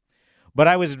Representatives. But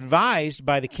I was advised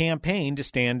by the campaign to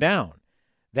stand down.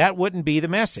 That wouldn't be the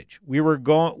message. We weren't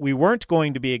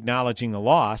going to be acknowledging the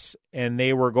loss, and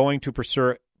they were going to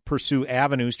pursue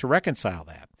avenues to reconcile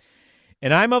that.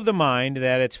 And I'm of the mind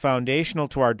that it's foundational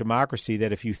to our democracy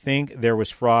that if you think there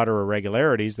was fraud or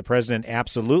irregularities, the president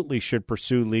absolutely should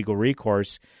pursue legal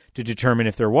recourse to determine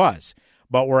if there was.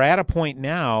 But we're at a point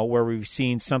now where we've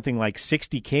seen something like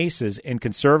 60 cases and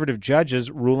conservative judges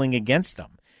ruling against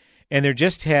them. And there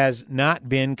just has not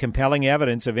been compelling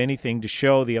evidence of anything to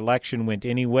show the election went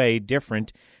any way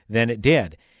different than it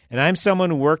did. And I'm someone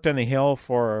who worked on the Hill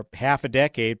for half a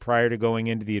decade prior to going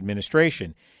into the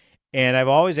administration. And I've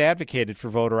always advocated for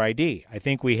voter ID. I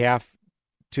think we have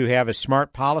to have a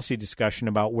smart policy discussion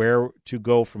about where to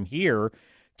go from here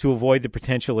to avoid the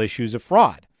potential issues of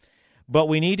fraud. But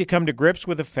we need to come to grips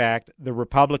with the fact the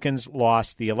Republicans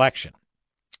lost the election.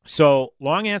 So,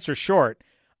 long answer short,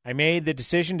 I made the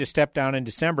decision to step down in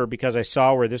December because I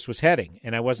saw where this was heading,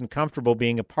 and I wasn't comfortable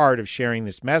being a part of sharing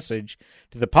this message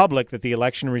to the public that the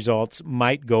election results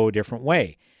might go a different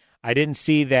way. I didn't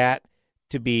see that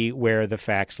to be where the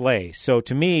facts lay. So,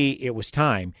 to me, it was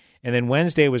time. And then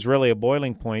Wednesday was really a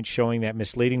boiling point showing that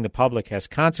misleading the public has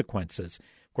consequences.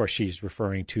 Of course, she's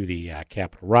referring to the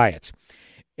Capitol riots.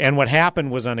 And what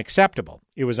happened was unacceptable.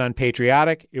 It was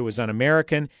unpatriotic, it was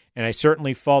un-American, and I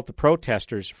certainly fault the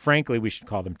protesters. Frankly, we should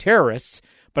call them terrorists,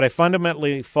 but I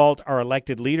fundamentally fault our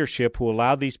elected leadership who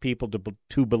allowed these people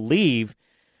to believe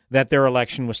that their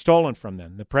election was stolen from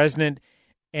them. The president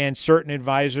and certain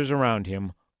advisors around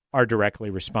him are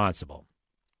directly responsible.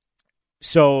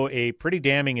 So a pretty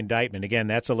damning indictment. Again,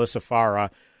 that's Alyssa Farah,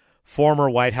 former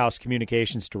White House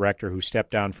Communications Director who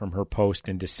stepped down from her post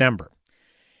in December.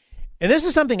 And this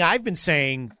is something I've been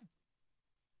saying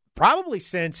probably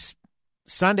since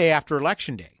Sunday after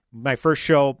Election Day, my first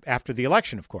show after the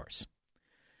election, of course,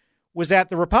 was that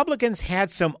the Republicans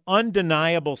had some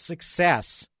undeniable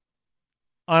success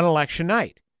on election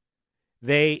night.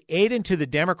 They ate into the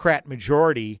Democrat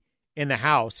majority in the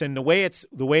House, and the way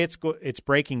it's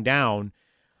breaking down,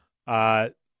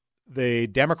 the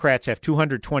Democrats have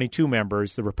 222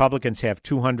 members, the Republicans have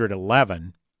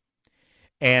 211,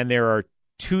 and there are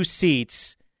 2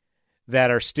 seats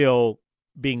that are still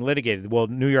being litigated. Well,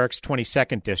 New York's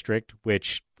 22nd district,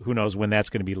 which who knows when that's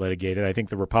going to be litigated. I think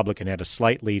the Republican had a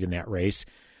slight lead in that race.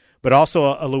 But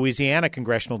also a Louisiana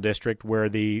congressional district where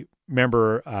the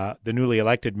member, the newly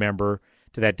elected member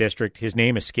to that district, his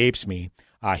name escapes me.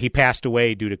 He passed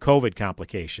away due to COVID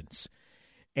complications.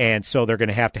 And so they're going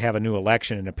to have a new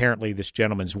election. And apparently this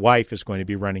gentleman's wife is going to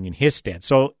be running in his stead.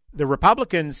 So the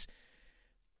Republicans,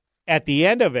 at the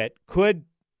end of it, could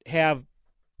have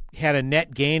had a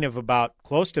net gain of about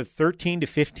close to 13 to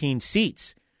 15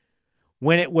 seats.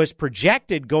 When it was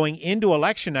projected going into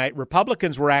election night,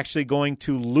 Republicans were actually going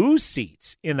to lose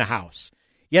seats in the House.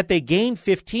 Yet they gained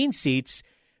 15 seats,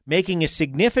 making a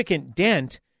significant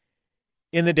dent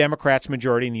in the Democrats'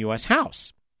 majority in the U.S.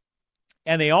 House.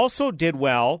 And they also did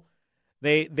well.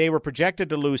 They were projected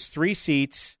to lose 3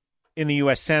 seats in the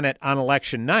U.S. Senate on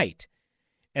election night.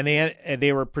 And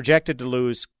they were projected to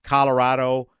lose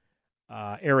Colorado,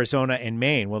 Arizona, and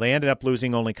Maine. Well, they ended up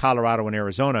losing only Colorado and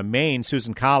Arizona. Maine,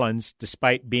 Susan Collins,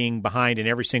 despite being behind in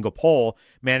every single poll,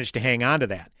 managed to hang on to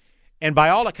that. And by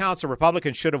all accounts, the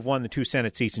Republicans should have won the 2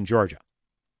 Senate seats in Georgia.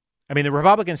 I mean, the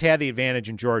Republicans had the advantage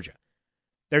in Georgia.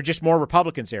 There are just more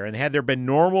Republicans there. And had there been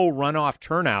normal runoff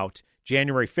turnout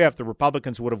January 5th, the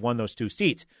Republicans would have won those 2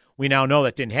 seats. We now know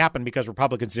that didn't happen because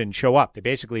Republicans didn't show up. They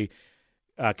basically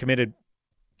committed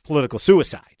political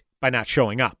suicide by not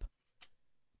showing up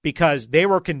because they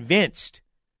were convinced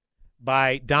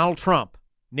by Donald Trump,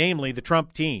 namely the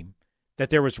Trump team, that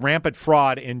there was rampant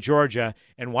fraud in Georgia,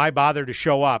 and why bother to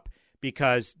show up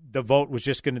because the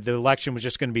election was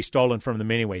just going to be stolen from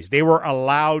them anyways. They were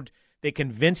allowed, they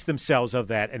convinced themselves of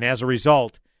that, and as a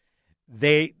result,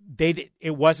 it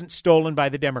wasn't stolen by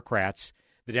the Democrats.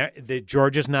 The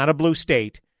Georgia's not a blue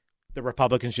state. The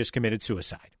Republicans just committed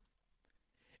suicide.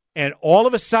 And all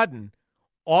of a sudden,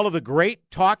 all of the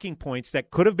great talking points that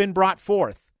could have been brought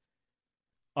forth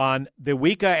on the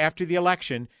week after the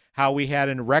election, how we had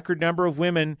a record number of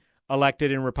women elected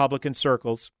in Republican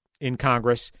circles in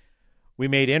Congress. We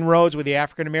made inroads with the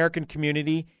African-American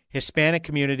community, Hispanic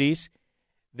communities.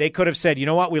 They could have said, you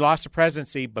know what, we lost the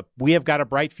presidency, but we have got a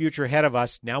bright future ahead of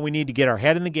us. Now we need to get our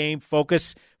head in the game,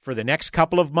 focus for the next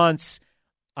couple of months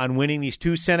on winning these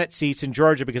 2 Senate seats in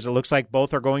Georgia because it looks like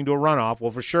both are going to a runoff.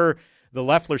 Well, for sure, the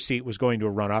Loeffler seat was going to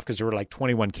a runoff because there were like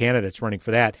 21 candidates running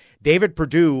for that. David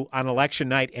Perdue on election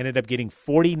night ended up getting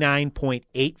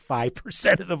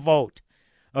 49.85% of the vote.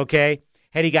 Okay?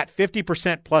 Had he got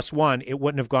 50% plus 1, it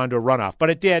wouldn't have gone to a runoff. But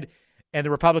it did, and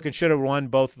the Republicans should have won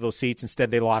both of those seats.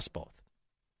 Instead, they lost both.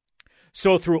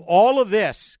 So through all of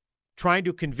this, trying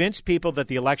to convince people that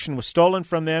the election was stolen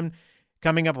from them,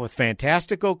 coming up with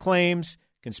fantastical claims,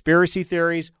 conspiracy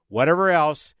theories, whatever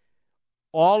else,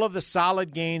 all of the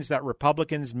solid gains that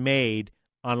Republicans made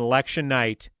on election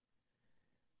night,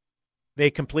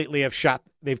 they've completely shot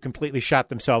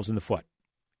themselves in the foot.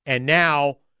 And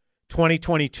now,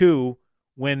 2022,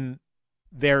 when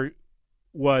there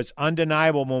was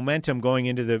undeniable momentum going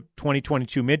into the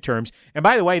 2022 midterms, and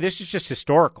by the way, this is just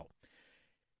historical.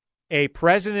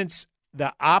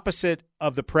 The opposite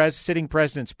of the sitting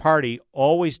president's party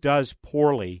always does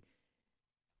poorly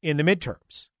in the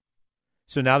midterms.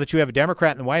 So now that you have a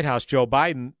Democrat in the White House, Joe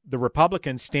Biden, the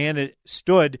Republicans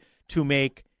stood to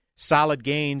make solid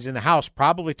gains in the House,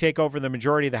 probably take over the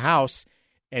majority of the House,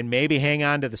 and maybe hang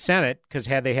on to the Senate, because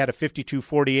had they had a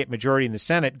 52-48 majority in the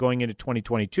Senate going into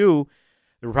 2022,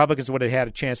 the Republicans would have had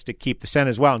a chance to keep the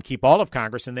Senate as well and keep all of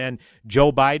Congress, and then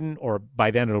Joe Biden, or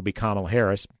by then it'll be Kamala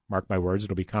Harris, mark my words,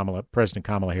 it'll be President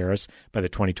Kamala Harris by the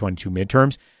 2022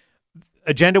 midterms,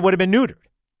 agenda would have been neutered.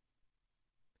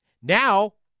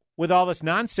 Now, with all this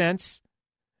nonsense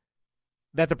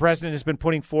that the president has been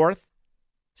putting forth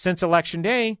since Election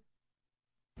Day,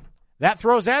 that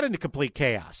throws that into complete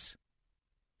chaos.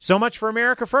 So much for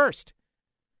America First.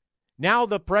 Now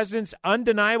the president's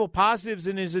undeniable positives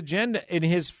in his agenda, in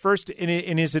his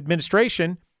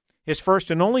administration, his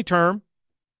first and only term,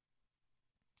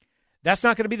 that's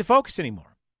not going to be the focus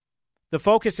anymore. The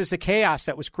focus is the chaos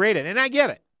that was created. And I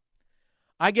get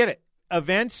it.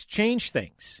 Events change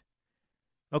things.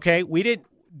 Okay,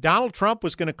 Donald Trump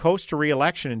was going to coast to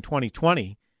re-election in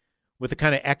 2020 with the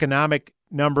kind of economic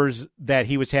numbers that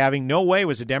he was having. No way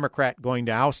was a Democrat going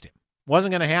to oust him.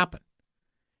 Wasn't going to happen.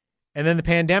 And then the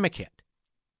pandemic hit.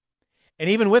 And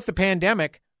even with the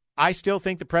pandemic, I still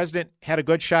think the president had a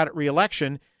good shot at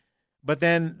re-election, but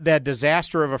then that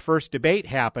disaster of a first debate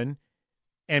happened,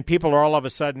 and people are all of a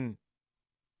sudden,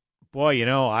 boy,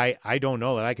 I don't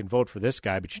know that I can vote for this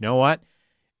guy, but you know what?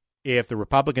 If the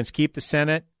Republicans keep the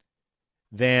Senate,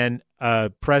 then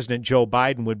President Joe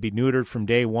Biden would be neutered from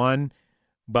day one,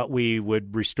 but we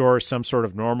would restore some sort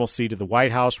of normalcy to the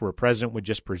White House where a president would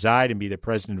just preside and be the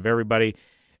president of everybody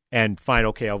and fine,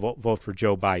 okay, I'll vote for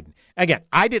Joe Biden. Again,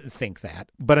 I didn't think that,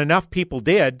 but enough people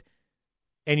did,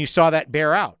 and you saw that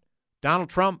bear out. Donald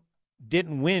Trump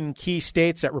didn't win key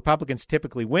states that Republicans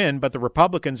typically win, but the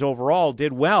Republicans overall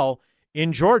did well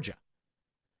in Georgia.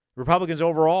 Republicans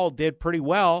overall did pretty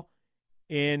well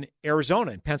in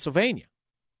Arizona and Pennsylvania.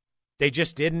 They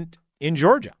just didn't in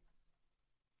Georgia.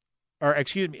 Or,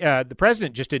 the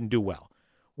president just didn't do well,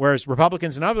 whereas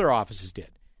Republicans in other offices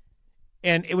did.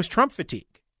 And it was Trump fatigue.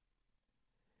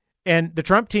 And the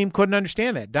Trump team couldn't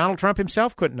understand that. Donald Trump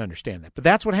himself couldn't understand that. But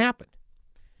that's what happened.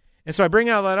 And so I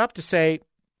bring all that up to say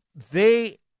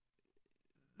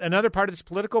another part of this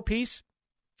political piece,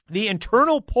 the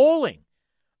internal polling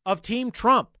of Team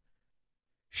Trump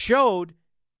showed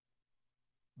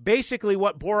basically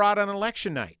what bore out on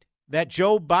election night, that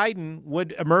Joe Biden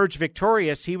would emerge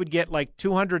victorious. He would get like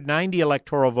 290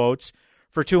 electoral votes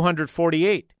for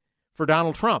 248 for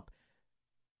Donald Trump.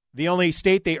 The only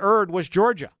state they erred was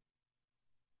Georgia.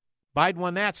 Biden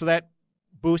won that, so that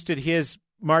boosted his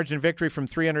margin of victory from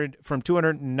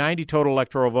 290 total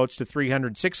electoral votes to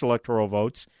 306 electoral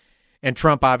votes, and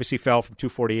Trump obviously fell from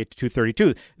 248 to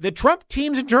 232. The Trump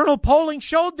team's internal polling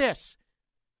showed this.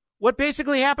 What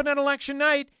basically happened on election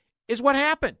night is what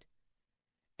happened.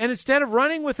 And instead of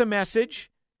running with a message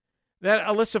that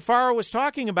Alyssa Farah was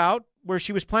talking about, where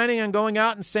she was planning on going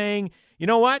out and saying, you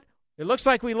know what, it looks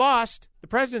like we lost the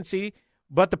presidency,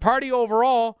 but the party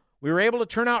overall We were able to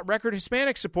turn out record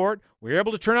Hispanic support. We were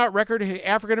able to turn out record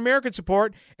African-American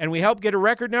support, and we helped get a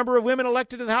record number of women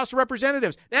elected to the House of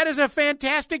Representatives. That is a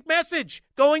fantastic message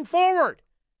going forward.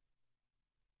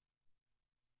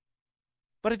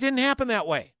 But it didn't happen that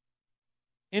way.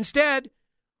 Instead,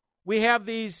 we have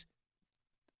this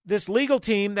legal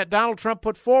team that Donald Trump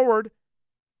put forward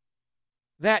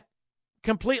that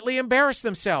completely embarrassed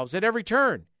themselves at every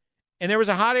turn. And there was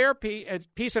a hot air piece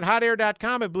at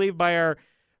hotair.com, I believe, by our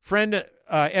friend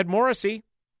Ed Morrissey,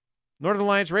 Northern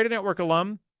Alliance Radio Network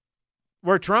alum,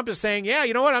 where Trump is saying, yeah,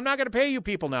 you know what, I'm not going to pay you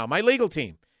people now, my legal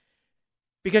team,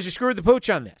 because you screwed the pooch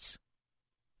on this.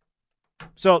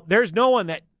 So there's no one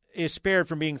that is spared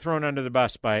from being thrown under the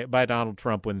bus by Donald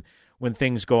Trump when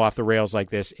things go off the rails like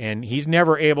this. And he's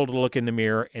never able to look in the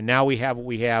mirror, and now we have what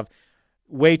we have,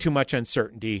 way too much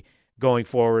uncertainty going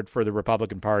forward for the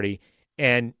Republican Party.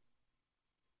 And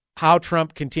how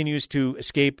Trump continues to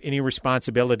escape any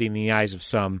responsibility in the eyes of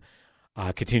some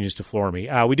continues to floor me.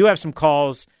 We do have some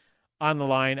calls on the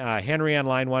line. Henry on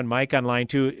line 1, Mike on line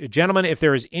 2. Gentlemen, if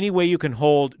there is any way you can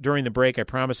hold during the break, I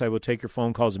promise I will take your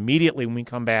phone calls immediately when we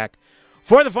come back.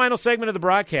 For the final segment of the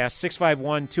broadcast,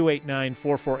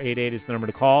 651-289-4488 is the number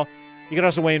to call. You can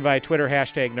also weigh in via Twitter,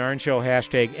 hashtag NARN Show,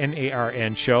 hashtag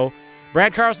NARN Show.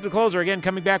 Brad Carlson, the closer, again,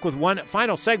 coming back with one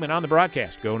final segment on the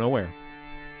broadcast. Go nowhere.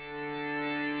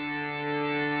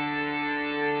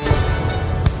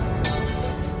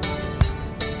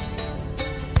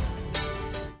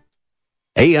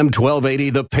 AM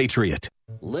 1280, The Patriot.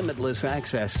 Limitless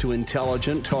access to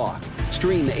intelligent talk.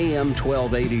 Stream AM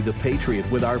 1280, The Patriot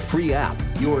with our free app,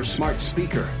 your smart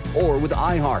speaker, or with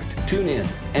iHeart, TuneIn,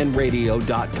 and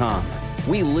radio.com.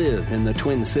 We live in the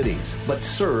Twin Cities, but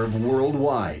serve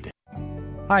worldwide.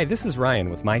 Hi, this is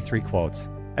Ryan with My Three Quotes.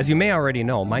 As you may already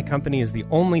know, my company is the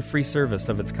only free service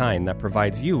of its kind that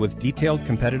provides you with detailed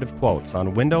competitive quotes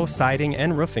on window, siding,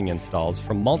 and roofing installs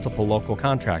from multiple local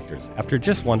contractors after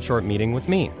just one short meeting with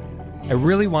me. I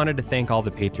really wanted to thank all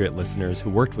the Patriot listeners who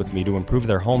worked with me to improve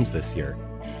their homes this year.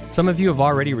 Some of you have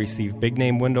already received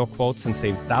big-name window quotes and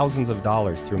saved thousands of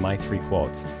dollars through My Three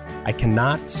Quotes. I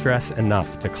cannot stress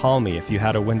enough to call me if you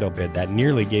had a window bid that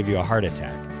nearly gave you a heart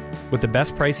attack. With the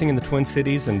best pricing in the Twin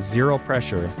Cities and zero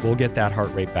pressure, we'll get that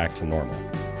heart rate back to normal.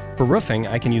 For roofing,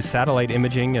 I can use satellite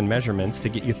imaging and measurements to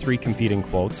get you 3 competing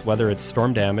quotes, whether it's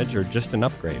storm damage or just an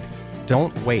upgrade.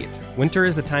 Don't wait. Winter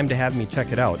is the time to have me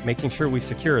check it out, making sure we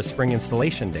secure a spring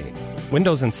installation date.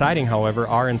 Windows and siding, however,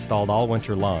 are installed all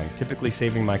winter long, typically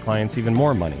saving my clients even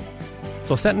more money.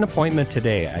 So set an appointment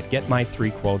today at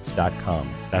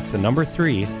getmy3quotes.com. That's the number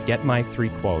 3,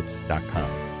 getmy3quotes.com.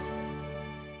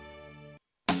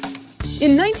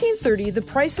 In 1930, the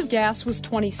price of gas was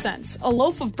 20 cents, a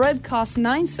loaf of bread cost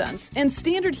 9 cents, and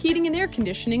Standard Heating and Air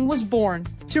Conditioning was born.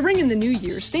 To ring in the new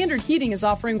year, Standard Heating is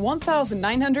offering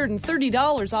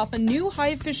 $1,930 off a new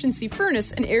high-efficiency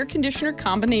furnace and air conditioner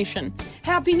combination.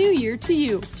 Happy New Year to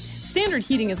you! Standard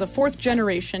Heating is a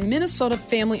 4th-generation Minnesota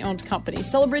family-owned company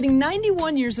celebrating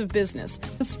 91 years of business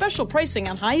with special pricing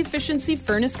on high-efficiency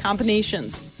furnace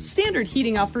combinations. Standard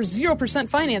Heating offers 0%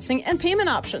 financing and payment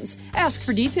options. Ask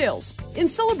for details. In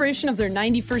celebration of their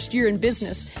 91st year in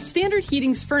business, Standard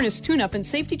Heating's furnace tune-up and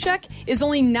safety check is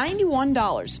only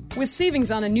 $91. With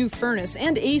savings on a new furnace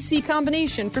and AC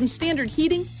combination from Standard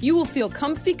Heating, you will feel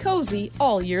comfy cozy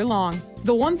all year long.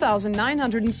 The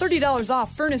 $1,930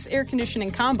 off furnace air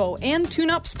conditioning combo and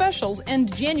tune-up specials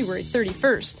end January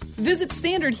 31st. Visit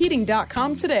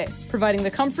StandardHeating.com today, providing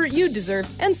the comfort you deserve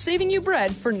and saving you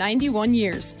bread for 91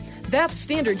 years. That's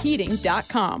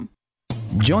StandardHeating.com.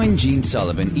 Join Gene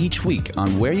Sullivan each week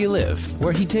on Where You Live,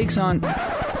 where he takes on...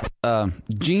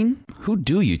 Gene, who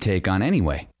do you take on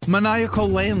anyway? Maniacal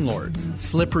landlords,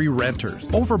 slippery renters,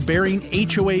 overbearing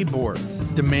HOA boards,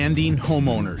 demanding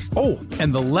homeowners. Oh,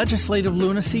 and the legislative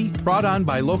lunacy brought on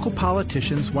by local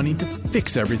politicians wanting to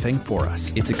fix everything for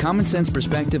us. It's a common sense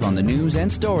perspective on the news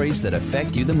and stories that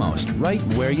affect you the most, right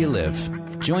where you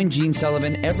live. Join Gene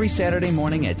Sullivan every Saturday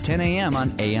morning at 10 a.m.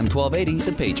 on AM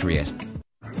 1280, The Patriot.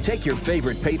 Take your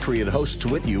favorite Patriot hosts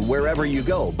with you wherever you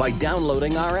go by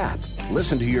downloading our app.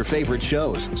 Listen to your favorite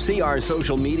shows, see our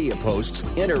social media posts,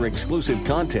 enter exclusive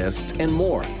contests, and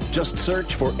more. Just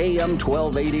search for AM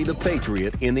 1280 The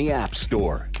Patriot in the App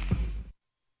Store.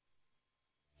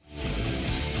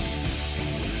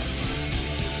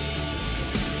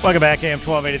 Welcome back, AM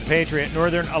 1280 The Patriot,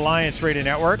 Northern Alliance Radio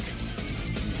Network.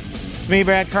 It's me,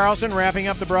 Brad Carlson, wrapping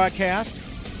up the broadcast.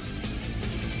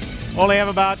 Only have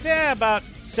about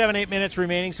 7-8 minutes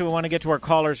remaining, so we want to get to our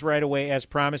callers right away as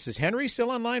promised. Is Henry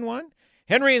still on line 1?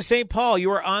 Henry in St. Paul, you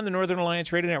are on the Northern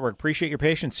Alliance Radio Network. Appreciate your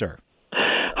patience, sir.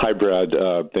 Hi, Brad.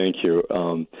 Thank you.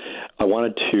 I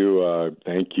wanted to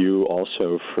thank you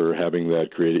also for having that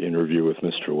great interview with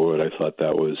Mr. Wood. I thought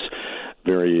that was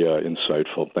very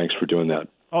insightful. Thanks for doing that.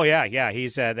 Oh yeah.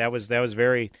 He's that was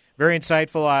very very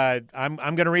insightful. I'm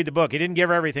going to read the book. He didn't give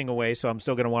everything away, so I'm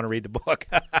still going to want to read the book.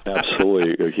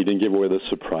 Absolutely, he didn't give away the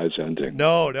surprise ending.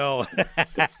 No.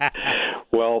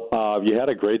 Well, you had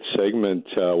a great segment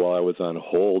while I was on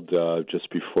hold just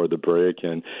before the break,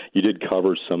 and you did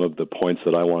cover some of the points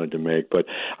that I wanted to make. But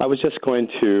I was just going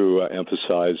to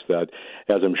emphasize that,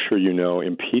 as I'm sure you know,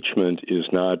 impeachment is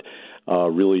not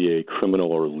really a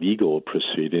criminal or legal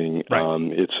proceeding. Right.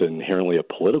 It's inherently a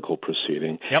political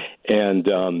proceeding. Yep.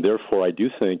 And therefore, I do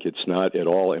think it's not at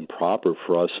all improper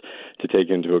for us to take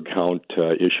into account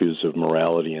issues of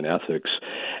morality and ethics.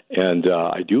 And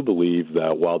I do believe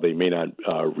that while they may not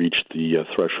reach the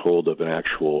threshold of an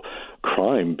actual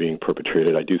crime being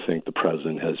perpetrated, I do think the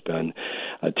president has been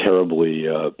terribly,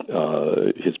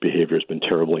 his behavior has been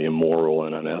terribly immoral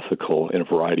and unethical in a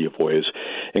variety of ways,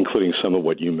 including some of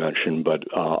what you mentioned. But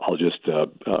I'll just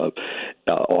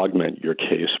augment your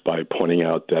case by pointing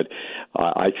out that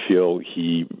I feel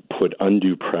he put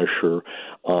undue pressure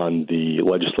on the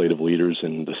legislative leaders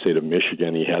in the state of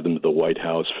Michigan. He had them to the White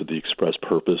House for the express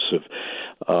purpose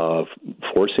of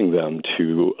forcing them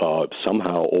to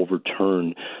somehow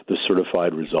overturn the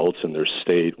certified results in their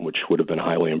state, which would have been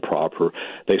highly improper.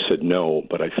 They said no,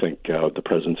 but I think the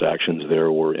president's actions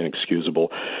there were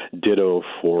inexcusable. Ditto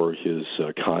for his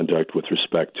conduct with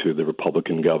respect to the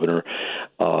Republican governor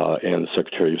and the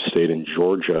Secretary of State in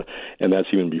Georgia, and that's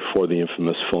even before the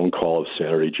infamous phone call of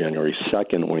Saturday, January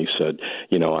 2nd, when he said,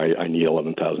 I need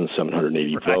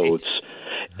 11,780 votes.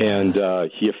 And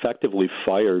he effectively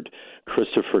fired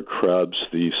Christopher Krebs,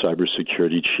 the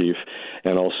cybersecurity chief,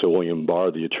 and also William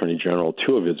Barr, the attorney general,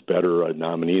 two of his better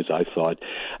nominees, I thought,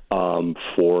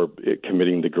 for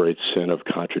committing the great sin of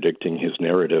contradicting his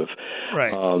narrative.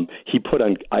 Right. He put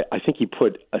on, I think he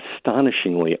put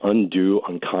astonishingly undue,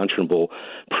 unconscionable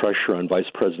pressure on Vice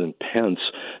President Pence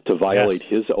to violate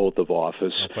his oath of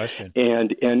office. No question.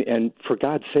 And for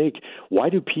God's sake, why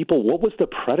do people, what was the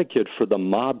predicate for the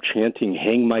mob chanting,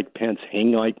 hang Mike Pence,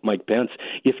 hang Mike Pence,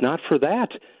 if not for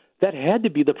that? That had to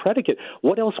be the predicate.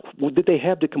 What else did they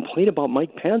have to complain about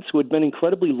Mike Pence, who had been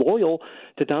incredibly loyal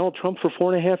to Donald Trump for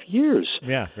 4.5 years?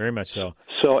 Yeah, very much so.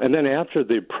 So, and then after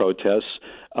the protests,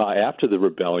 after the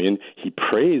rebellion, he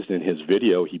praised in his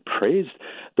video, he praised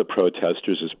the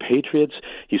protesters as patriots.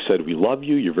 He said, "We love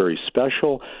you. You're very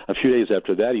special." A few days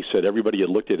after that, he said everybody had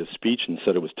looked at his speech and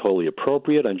said it was totally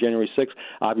appropriate on January 6th.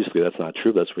 Obviously, that's not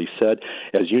true. That's what he said.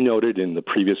 As you noted in the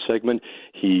previous segment,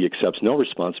 he accepts no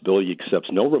responsibility. He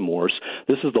accepts no remorse.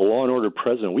 This is the law and order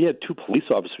president. We had 2 police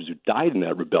officers who died in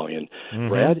that rebellion.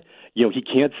 Brad, he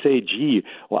can't say, gee,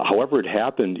 well, however it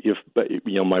happened,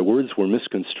 my words were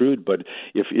misconstrued, but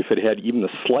if it had even the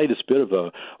slightest bit of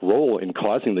a role in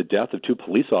causing the death of 2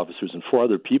 police officers and 4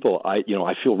 other people,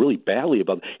 I feel really badly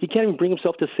about it. He can't even bring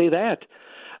himself to say that.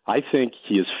 I think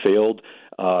he has failed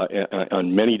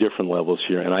on many different levels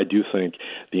here, and I do think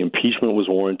the impeachment was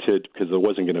warranted because there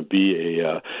wasn't going to be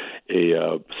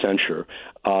a censure.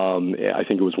 I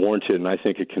think it was warranted, and I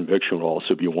think a conviction will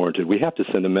also be warranted. We have to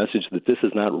send a message that this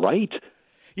is not right.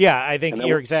 Yeah, I think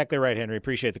you're exactly right, Henry.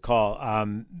 Appreciate the call.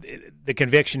 The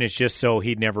conviction is just so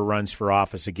he never runs for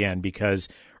office again, because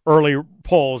early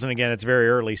polls, and again, it's very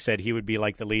early, said he would be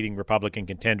like the leading Republican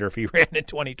contender if he ran in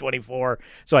 2024.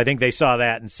 So I think they saw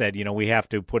that and said, we have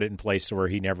to put it in place where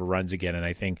he never runs again. And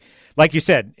I think, like you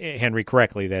said, Henry,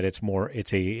 correctly, that it's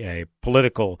a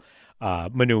political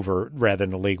maneuver rather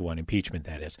than a legal one, impeachment,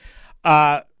 that is.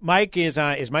 Mike is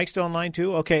Mike still on line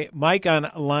 2? Okay, Mike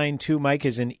on line 2. Mike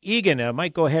is in Eagan.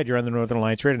 Mike, go ahead. You're on the Northern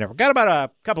Alliance Radio Network. Got about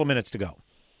a couple of minutes to go.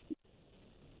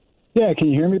 Yeah, can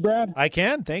you hear me, Brad? I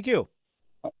can. Thank you.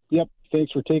 Yep.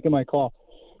 Thanks for taking my call.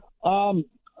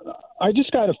 I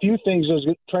just got a few things. I was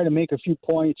going to try to make a few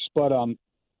points, but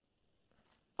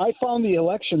I found the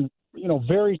election,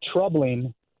 very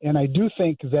troubling, and I do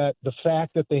think that the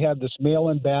fact that they had this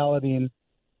mail-in balloting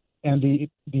and the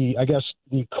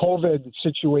COVID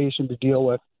situation to deal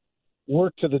with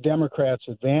worked to the Democrats'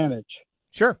 advantage.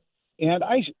 Sure. And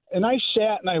I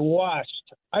sat and I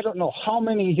watched, I don't know how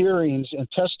many hearings and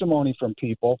testimony from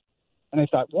people, and I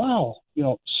thought, wow,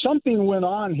 something went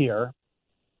on here.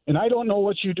 And I don't know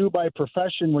what you do by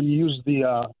profession when you use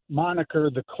the moniker,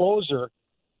 the closer,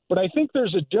 but I think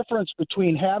there's a difference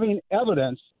between having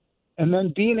evidence and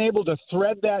then being able to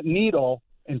thread that needle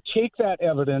and take that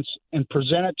evidence and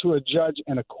present it to a judge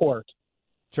and a court.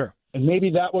 Sure. And maybe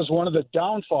that was one of the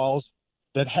downfalls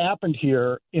that happened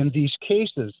here in these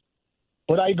cases.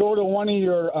 But I go to one of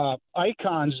your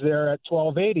icons there at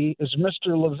 1280 is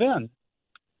Mr. Levin.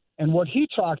 And what he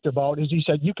talked about is he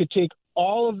said you could take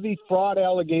all of the fraud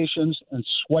allegations and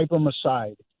swipe them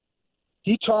aside.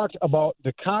 He talked about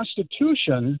the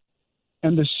Constitution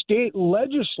and the state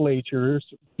legislatures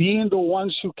being the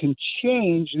ones who can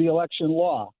change the election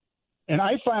law. And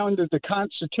I found that the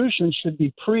Constitution should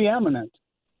be preeminent.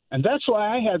 And that's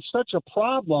why I had such a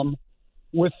problem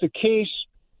with the case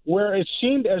where it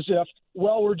seemed as if,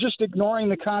 well, we're just ignoring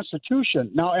the Constitution.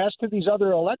 Now, as to these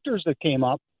other electors that came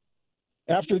up,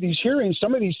 after these hearings,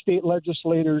 some of these state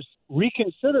legislators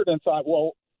reconsidered and thought,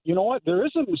 well, you know what, there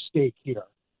is a mistake here.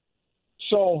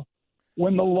 So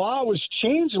when the law was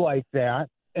changed like that,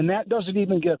 and that doesn't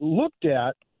even get looked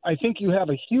at, I think you have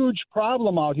a huge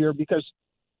problem out here, because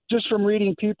just from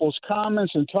reading people's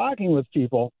comments and talking with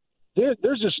people,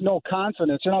 there's just no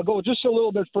confidence. And I'll go just a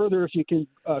little bit further if you can,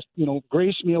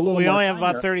 grace me a little. We more only have time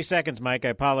about 30 seconds, Mike. I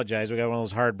apologize. We got one of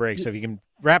those hard breaks. So if you can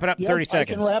wrap it up in 30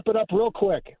 seconds. I can wrap it up real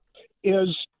quick.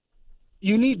 Is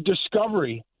you need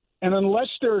discovery. And unless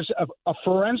there's a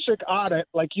forensic audit,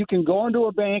 like you can go into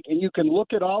a bank and you can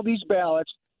look at all these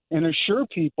ballots and assure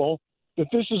people that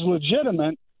this is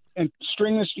legitimate and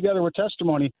string this together with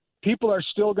testimony, people are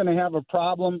still going to have a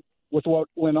problem with what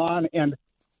went on. And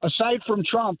aside from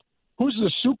Trump, who's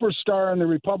the superstar in the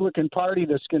Republican Party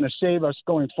that's going to save us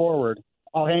going forward?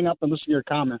 I'll hang up and listen to your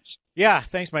comments. Yeah,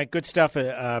 thanks, Mike. Good stuff.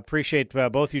 Appreciate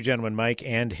both you gentlemen, Mike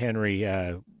and Henry.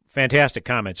 Fantastic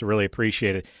comments. I really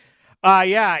appreciate it.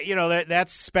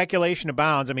 That's speculation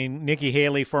abounds. I mean, Nikki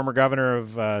Haley, former governor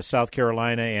of South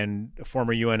Carolina and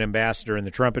former UN ambassador in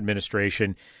the Trump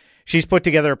administration, she's put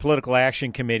together a political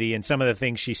action committee, and some of the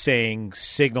things she's saying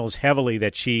signals heavily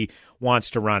that she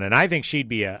wants to run. And I think she'd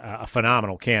be a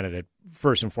phenomenal candidate,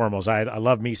 first and foremost. I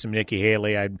love me some Nikki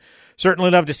Haley. I'd certainly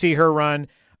love to see her run.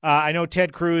 I know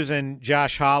Ted Cruz and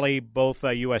Josh Hawley, both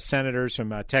U.S. senators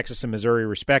from Texas and Missouri,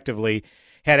 respectively,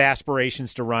 had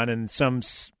aspirations to run, and some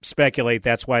speculate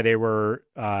that's why they were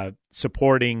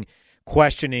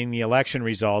questioning the election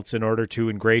results in order to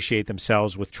ingratiate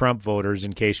themselves with Trump voters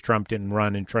in case Trump didn't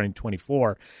run in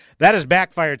 2024. That has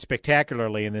backfired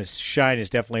spectacularly, and this shine is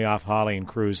definitely off Hawley and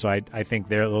Cruz, so I think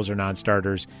those are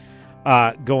non-starters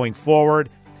going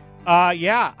forward.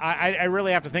 I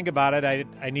really have to think about it.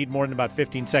 I need more than about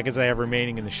 15 seconds I have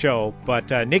remaining in the show.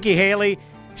 But Nikki Haley,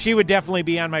 she would definitely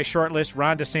be on my short list.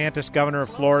 Ron DeSantis, governor of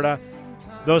Florida.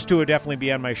 Those two would definitely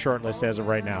be on my short list as of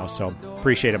right now. So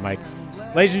appreciate it, Mike.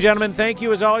 Ladies and gentlemen, thank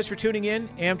you as always for tuning in.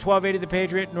 AM 1280 The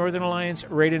Patriot, Northern Alliance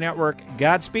Radio Network.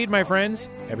 Godspeed, my friends.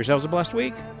 Have yourselves a blessed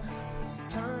week.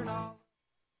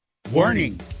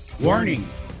 Warning, warning,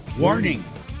 warning.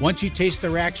 Once you taste the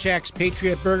Rack Shack's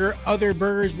Patriot Burger, other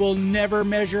burgers will never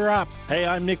measure up. Hey,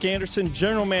 I'm Nick Anderson,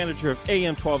 General Manager of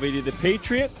AM 1280 The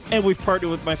Patriot, and we've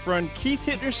partnered with my friend Keith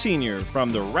Hittner Sr.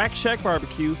 from the Rack Shack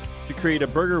Barbecue to create a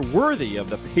burger worthy of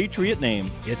the Patriot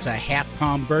name. It's a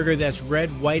half-pound burger that's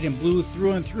red, white, and blue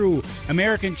through and through,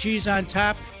 American cheese on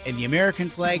top, and the American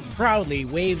flag proudly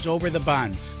waves over the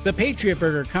bun. The Patriot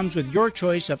Burger comes with your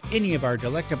choice of any of our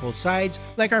delectable sides,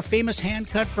 like our famous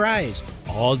hand-cut fries,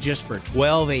 all just for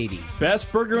 $12.80.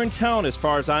 Best burger in town as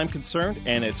far as I'm concerned,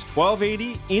 and it's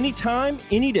 $12.80 anytime,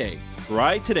 any day.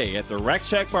 Try today at the Rack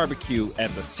Shack Barbecue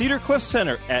at the Cedar Cliff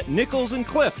Center at Nichols and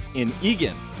Cliff in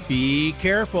Eagan. Be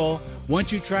careful.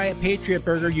 Once you try a Patriot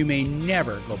Burger, you may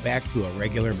never go back to a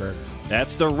regular burger.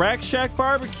 That's the Rack Shack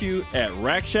Barbecue at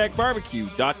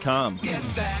RackShackBarbecue.com. Get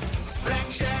that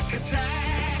Rack Shack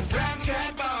attack, Rack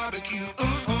Shack Barbecue,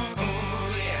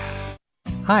 yeah.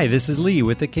 Hi, this is Lee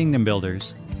with the Kingdom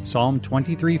Builders. Psalm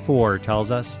 23:4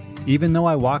 tells us, "Even though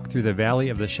I walk through the valley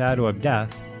of the shadow of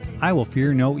death, I will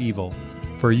fear no evil,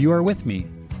 for you are with me.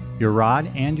 Your rod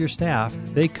and your staff,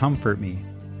 they comfort me."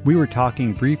 We were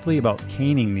talking briefly about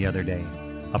caning the other day,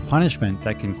 a punishment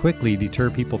that can quickly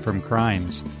deter people from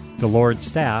crimes. The Lord's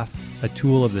staff, a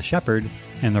tool of the shepherd,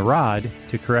 and the rod,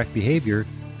 to correct behavior,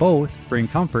 both bring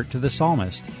comfort to the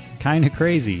psalmist. Kinda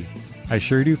crazy. I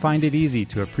sure do find it easy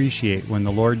to appreciate when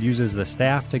the Lord uses the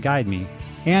staff to guide me,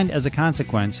 and as a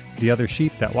consequence, the other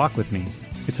sheep that walk with me.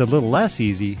 It's a little less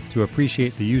easy to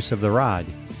appreciate the use of the rod,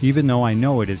 even though I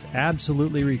know it is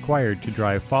absolutely required to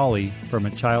drive folly from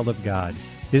a child of God.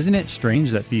 Isn't it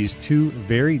strange that these two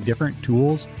very different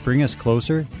tools bring us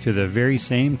closer to the very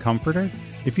same Comforter?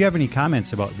 If you have any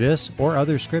comments about this or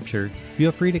other scripture,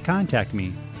 feel free to contact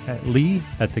me at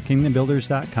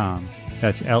lee@thekingdombuilders.com.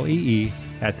 That's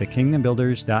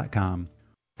Lee@thekingdombuilders.com.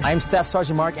 I'm Staff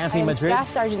Sergeant Mark Anthony Madrid. Staff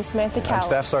Sergeant Samantha Cowell. I'm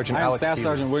Staff Sergeant Alex Staff Keeler.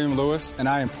 Sergeant William Lewis, and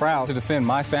I am proud to defend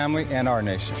my family and our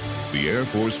nation. The Air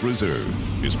Force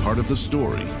Reserve is part of the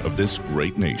story of this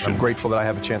great nation. I'm grateful that I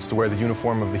have a chance to wear the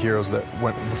uniform of the heroes that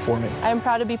went before me. I am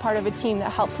proud to be part of a team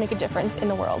that helps make a difference in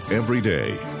the world. Every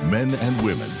day, men and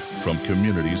women from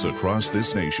communities across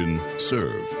this nation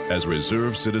serve as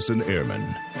reserve citizen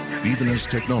airmen. Even as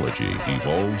technology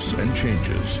evolves and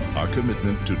changes, our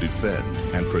commitment to defend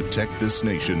and protect this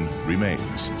nation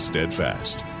remains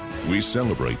steadfast. We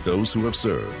celebrate those who have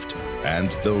served and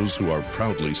those who are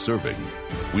proudly serving.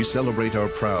 We celebrate our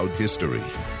proud history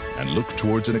and look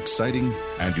towards an exciting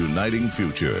and uniting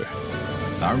future.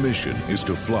 Our mission is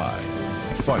to fly,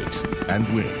 fight, and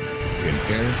win in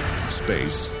air,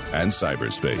 space, and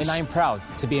cyberspace. And I am proud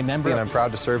to be a member. And I'm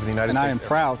proud to serve in the United States. And I am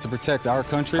proud to protect our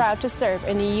country. Proud to serve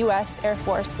in the U.S. Air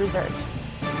Force Reserve.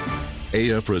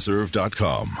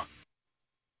 AFReserve.com.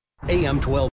 AM 12.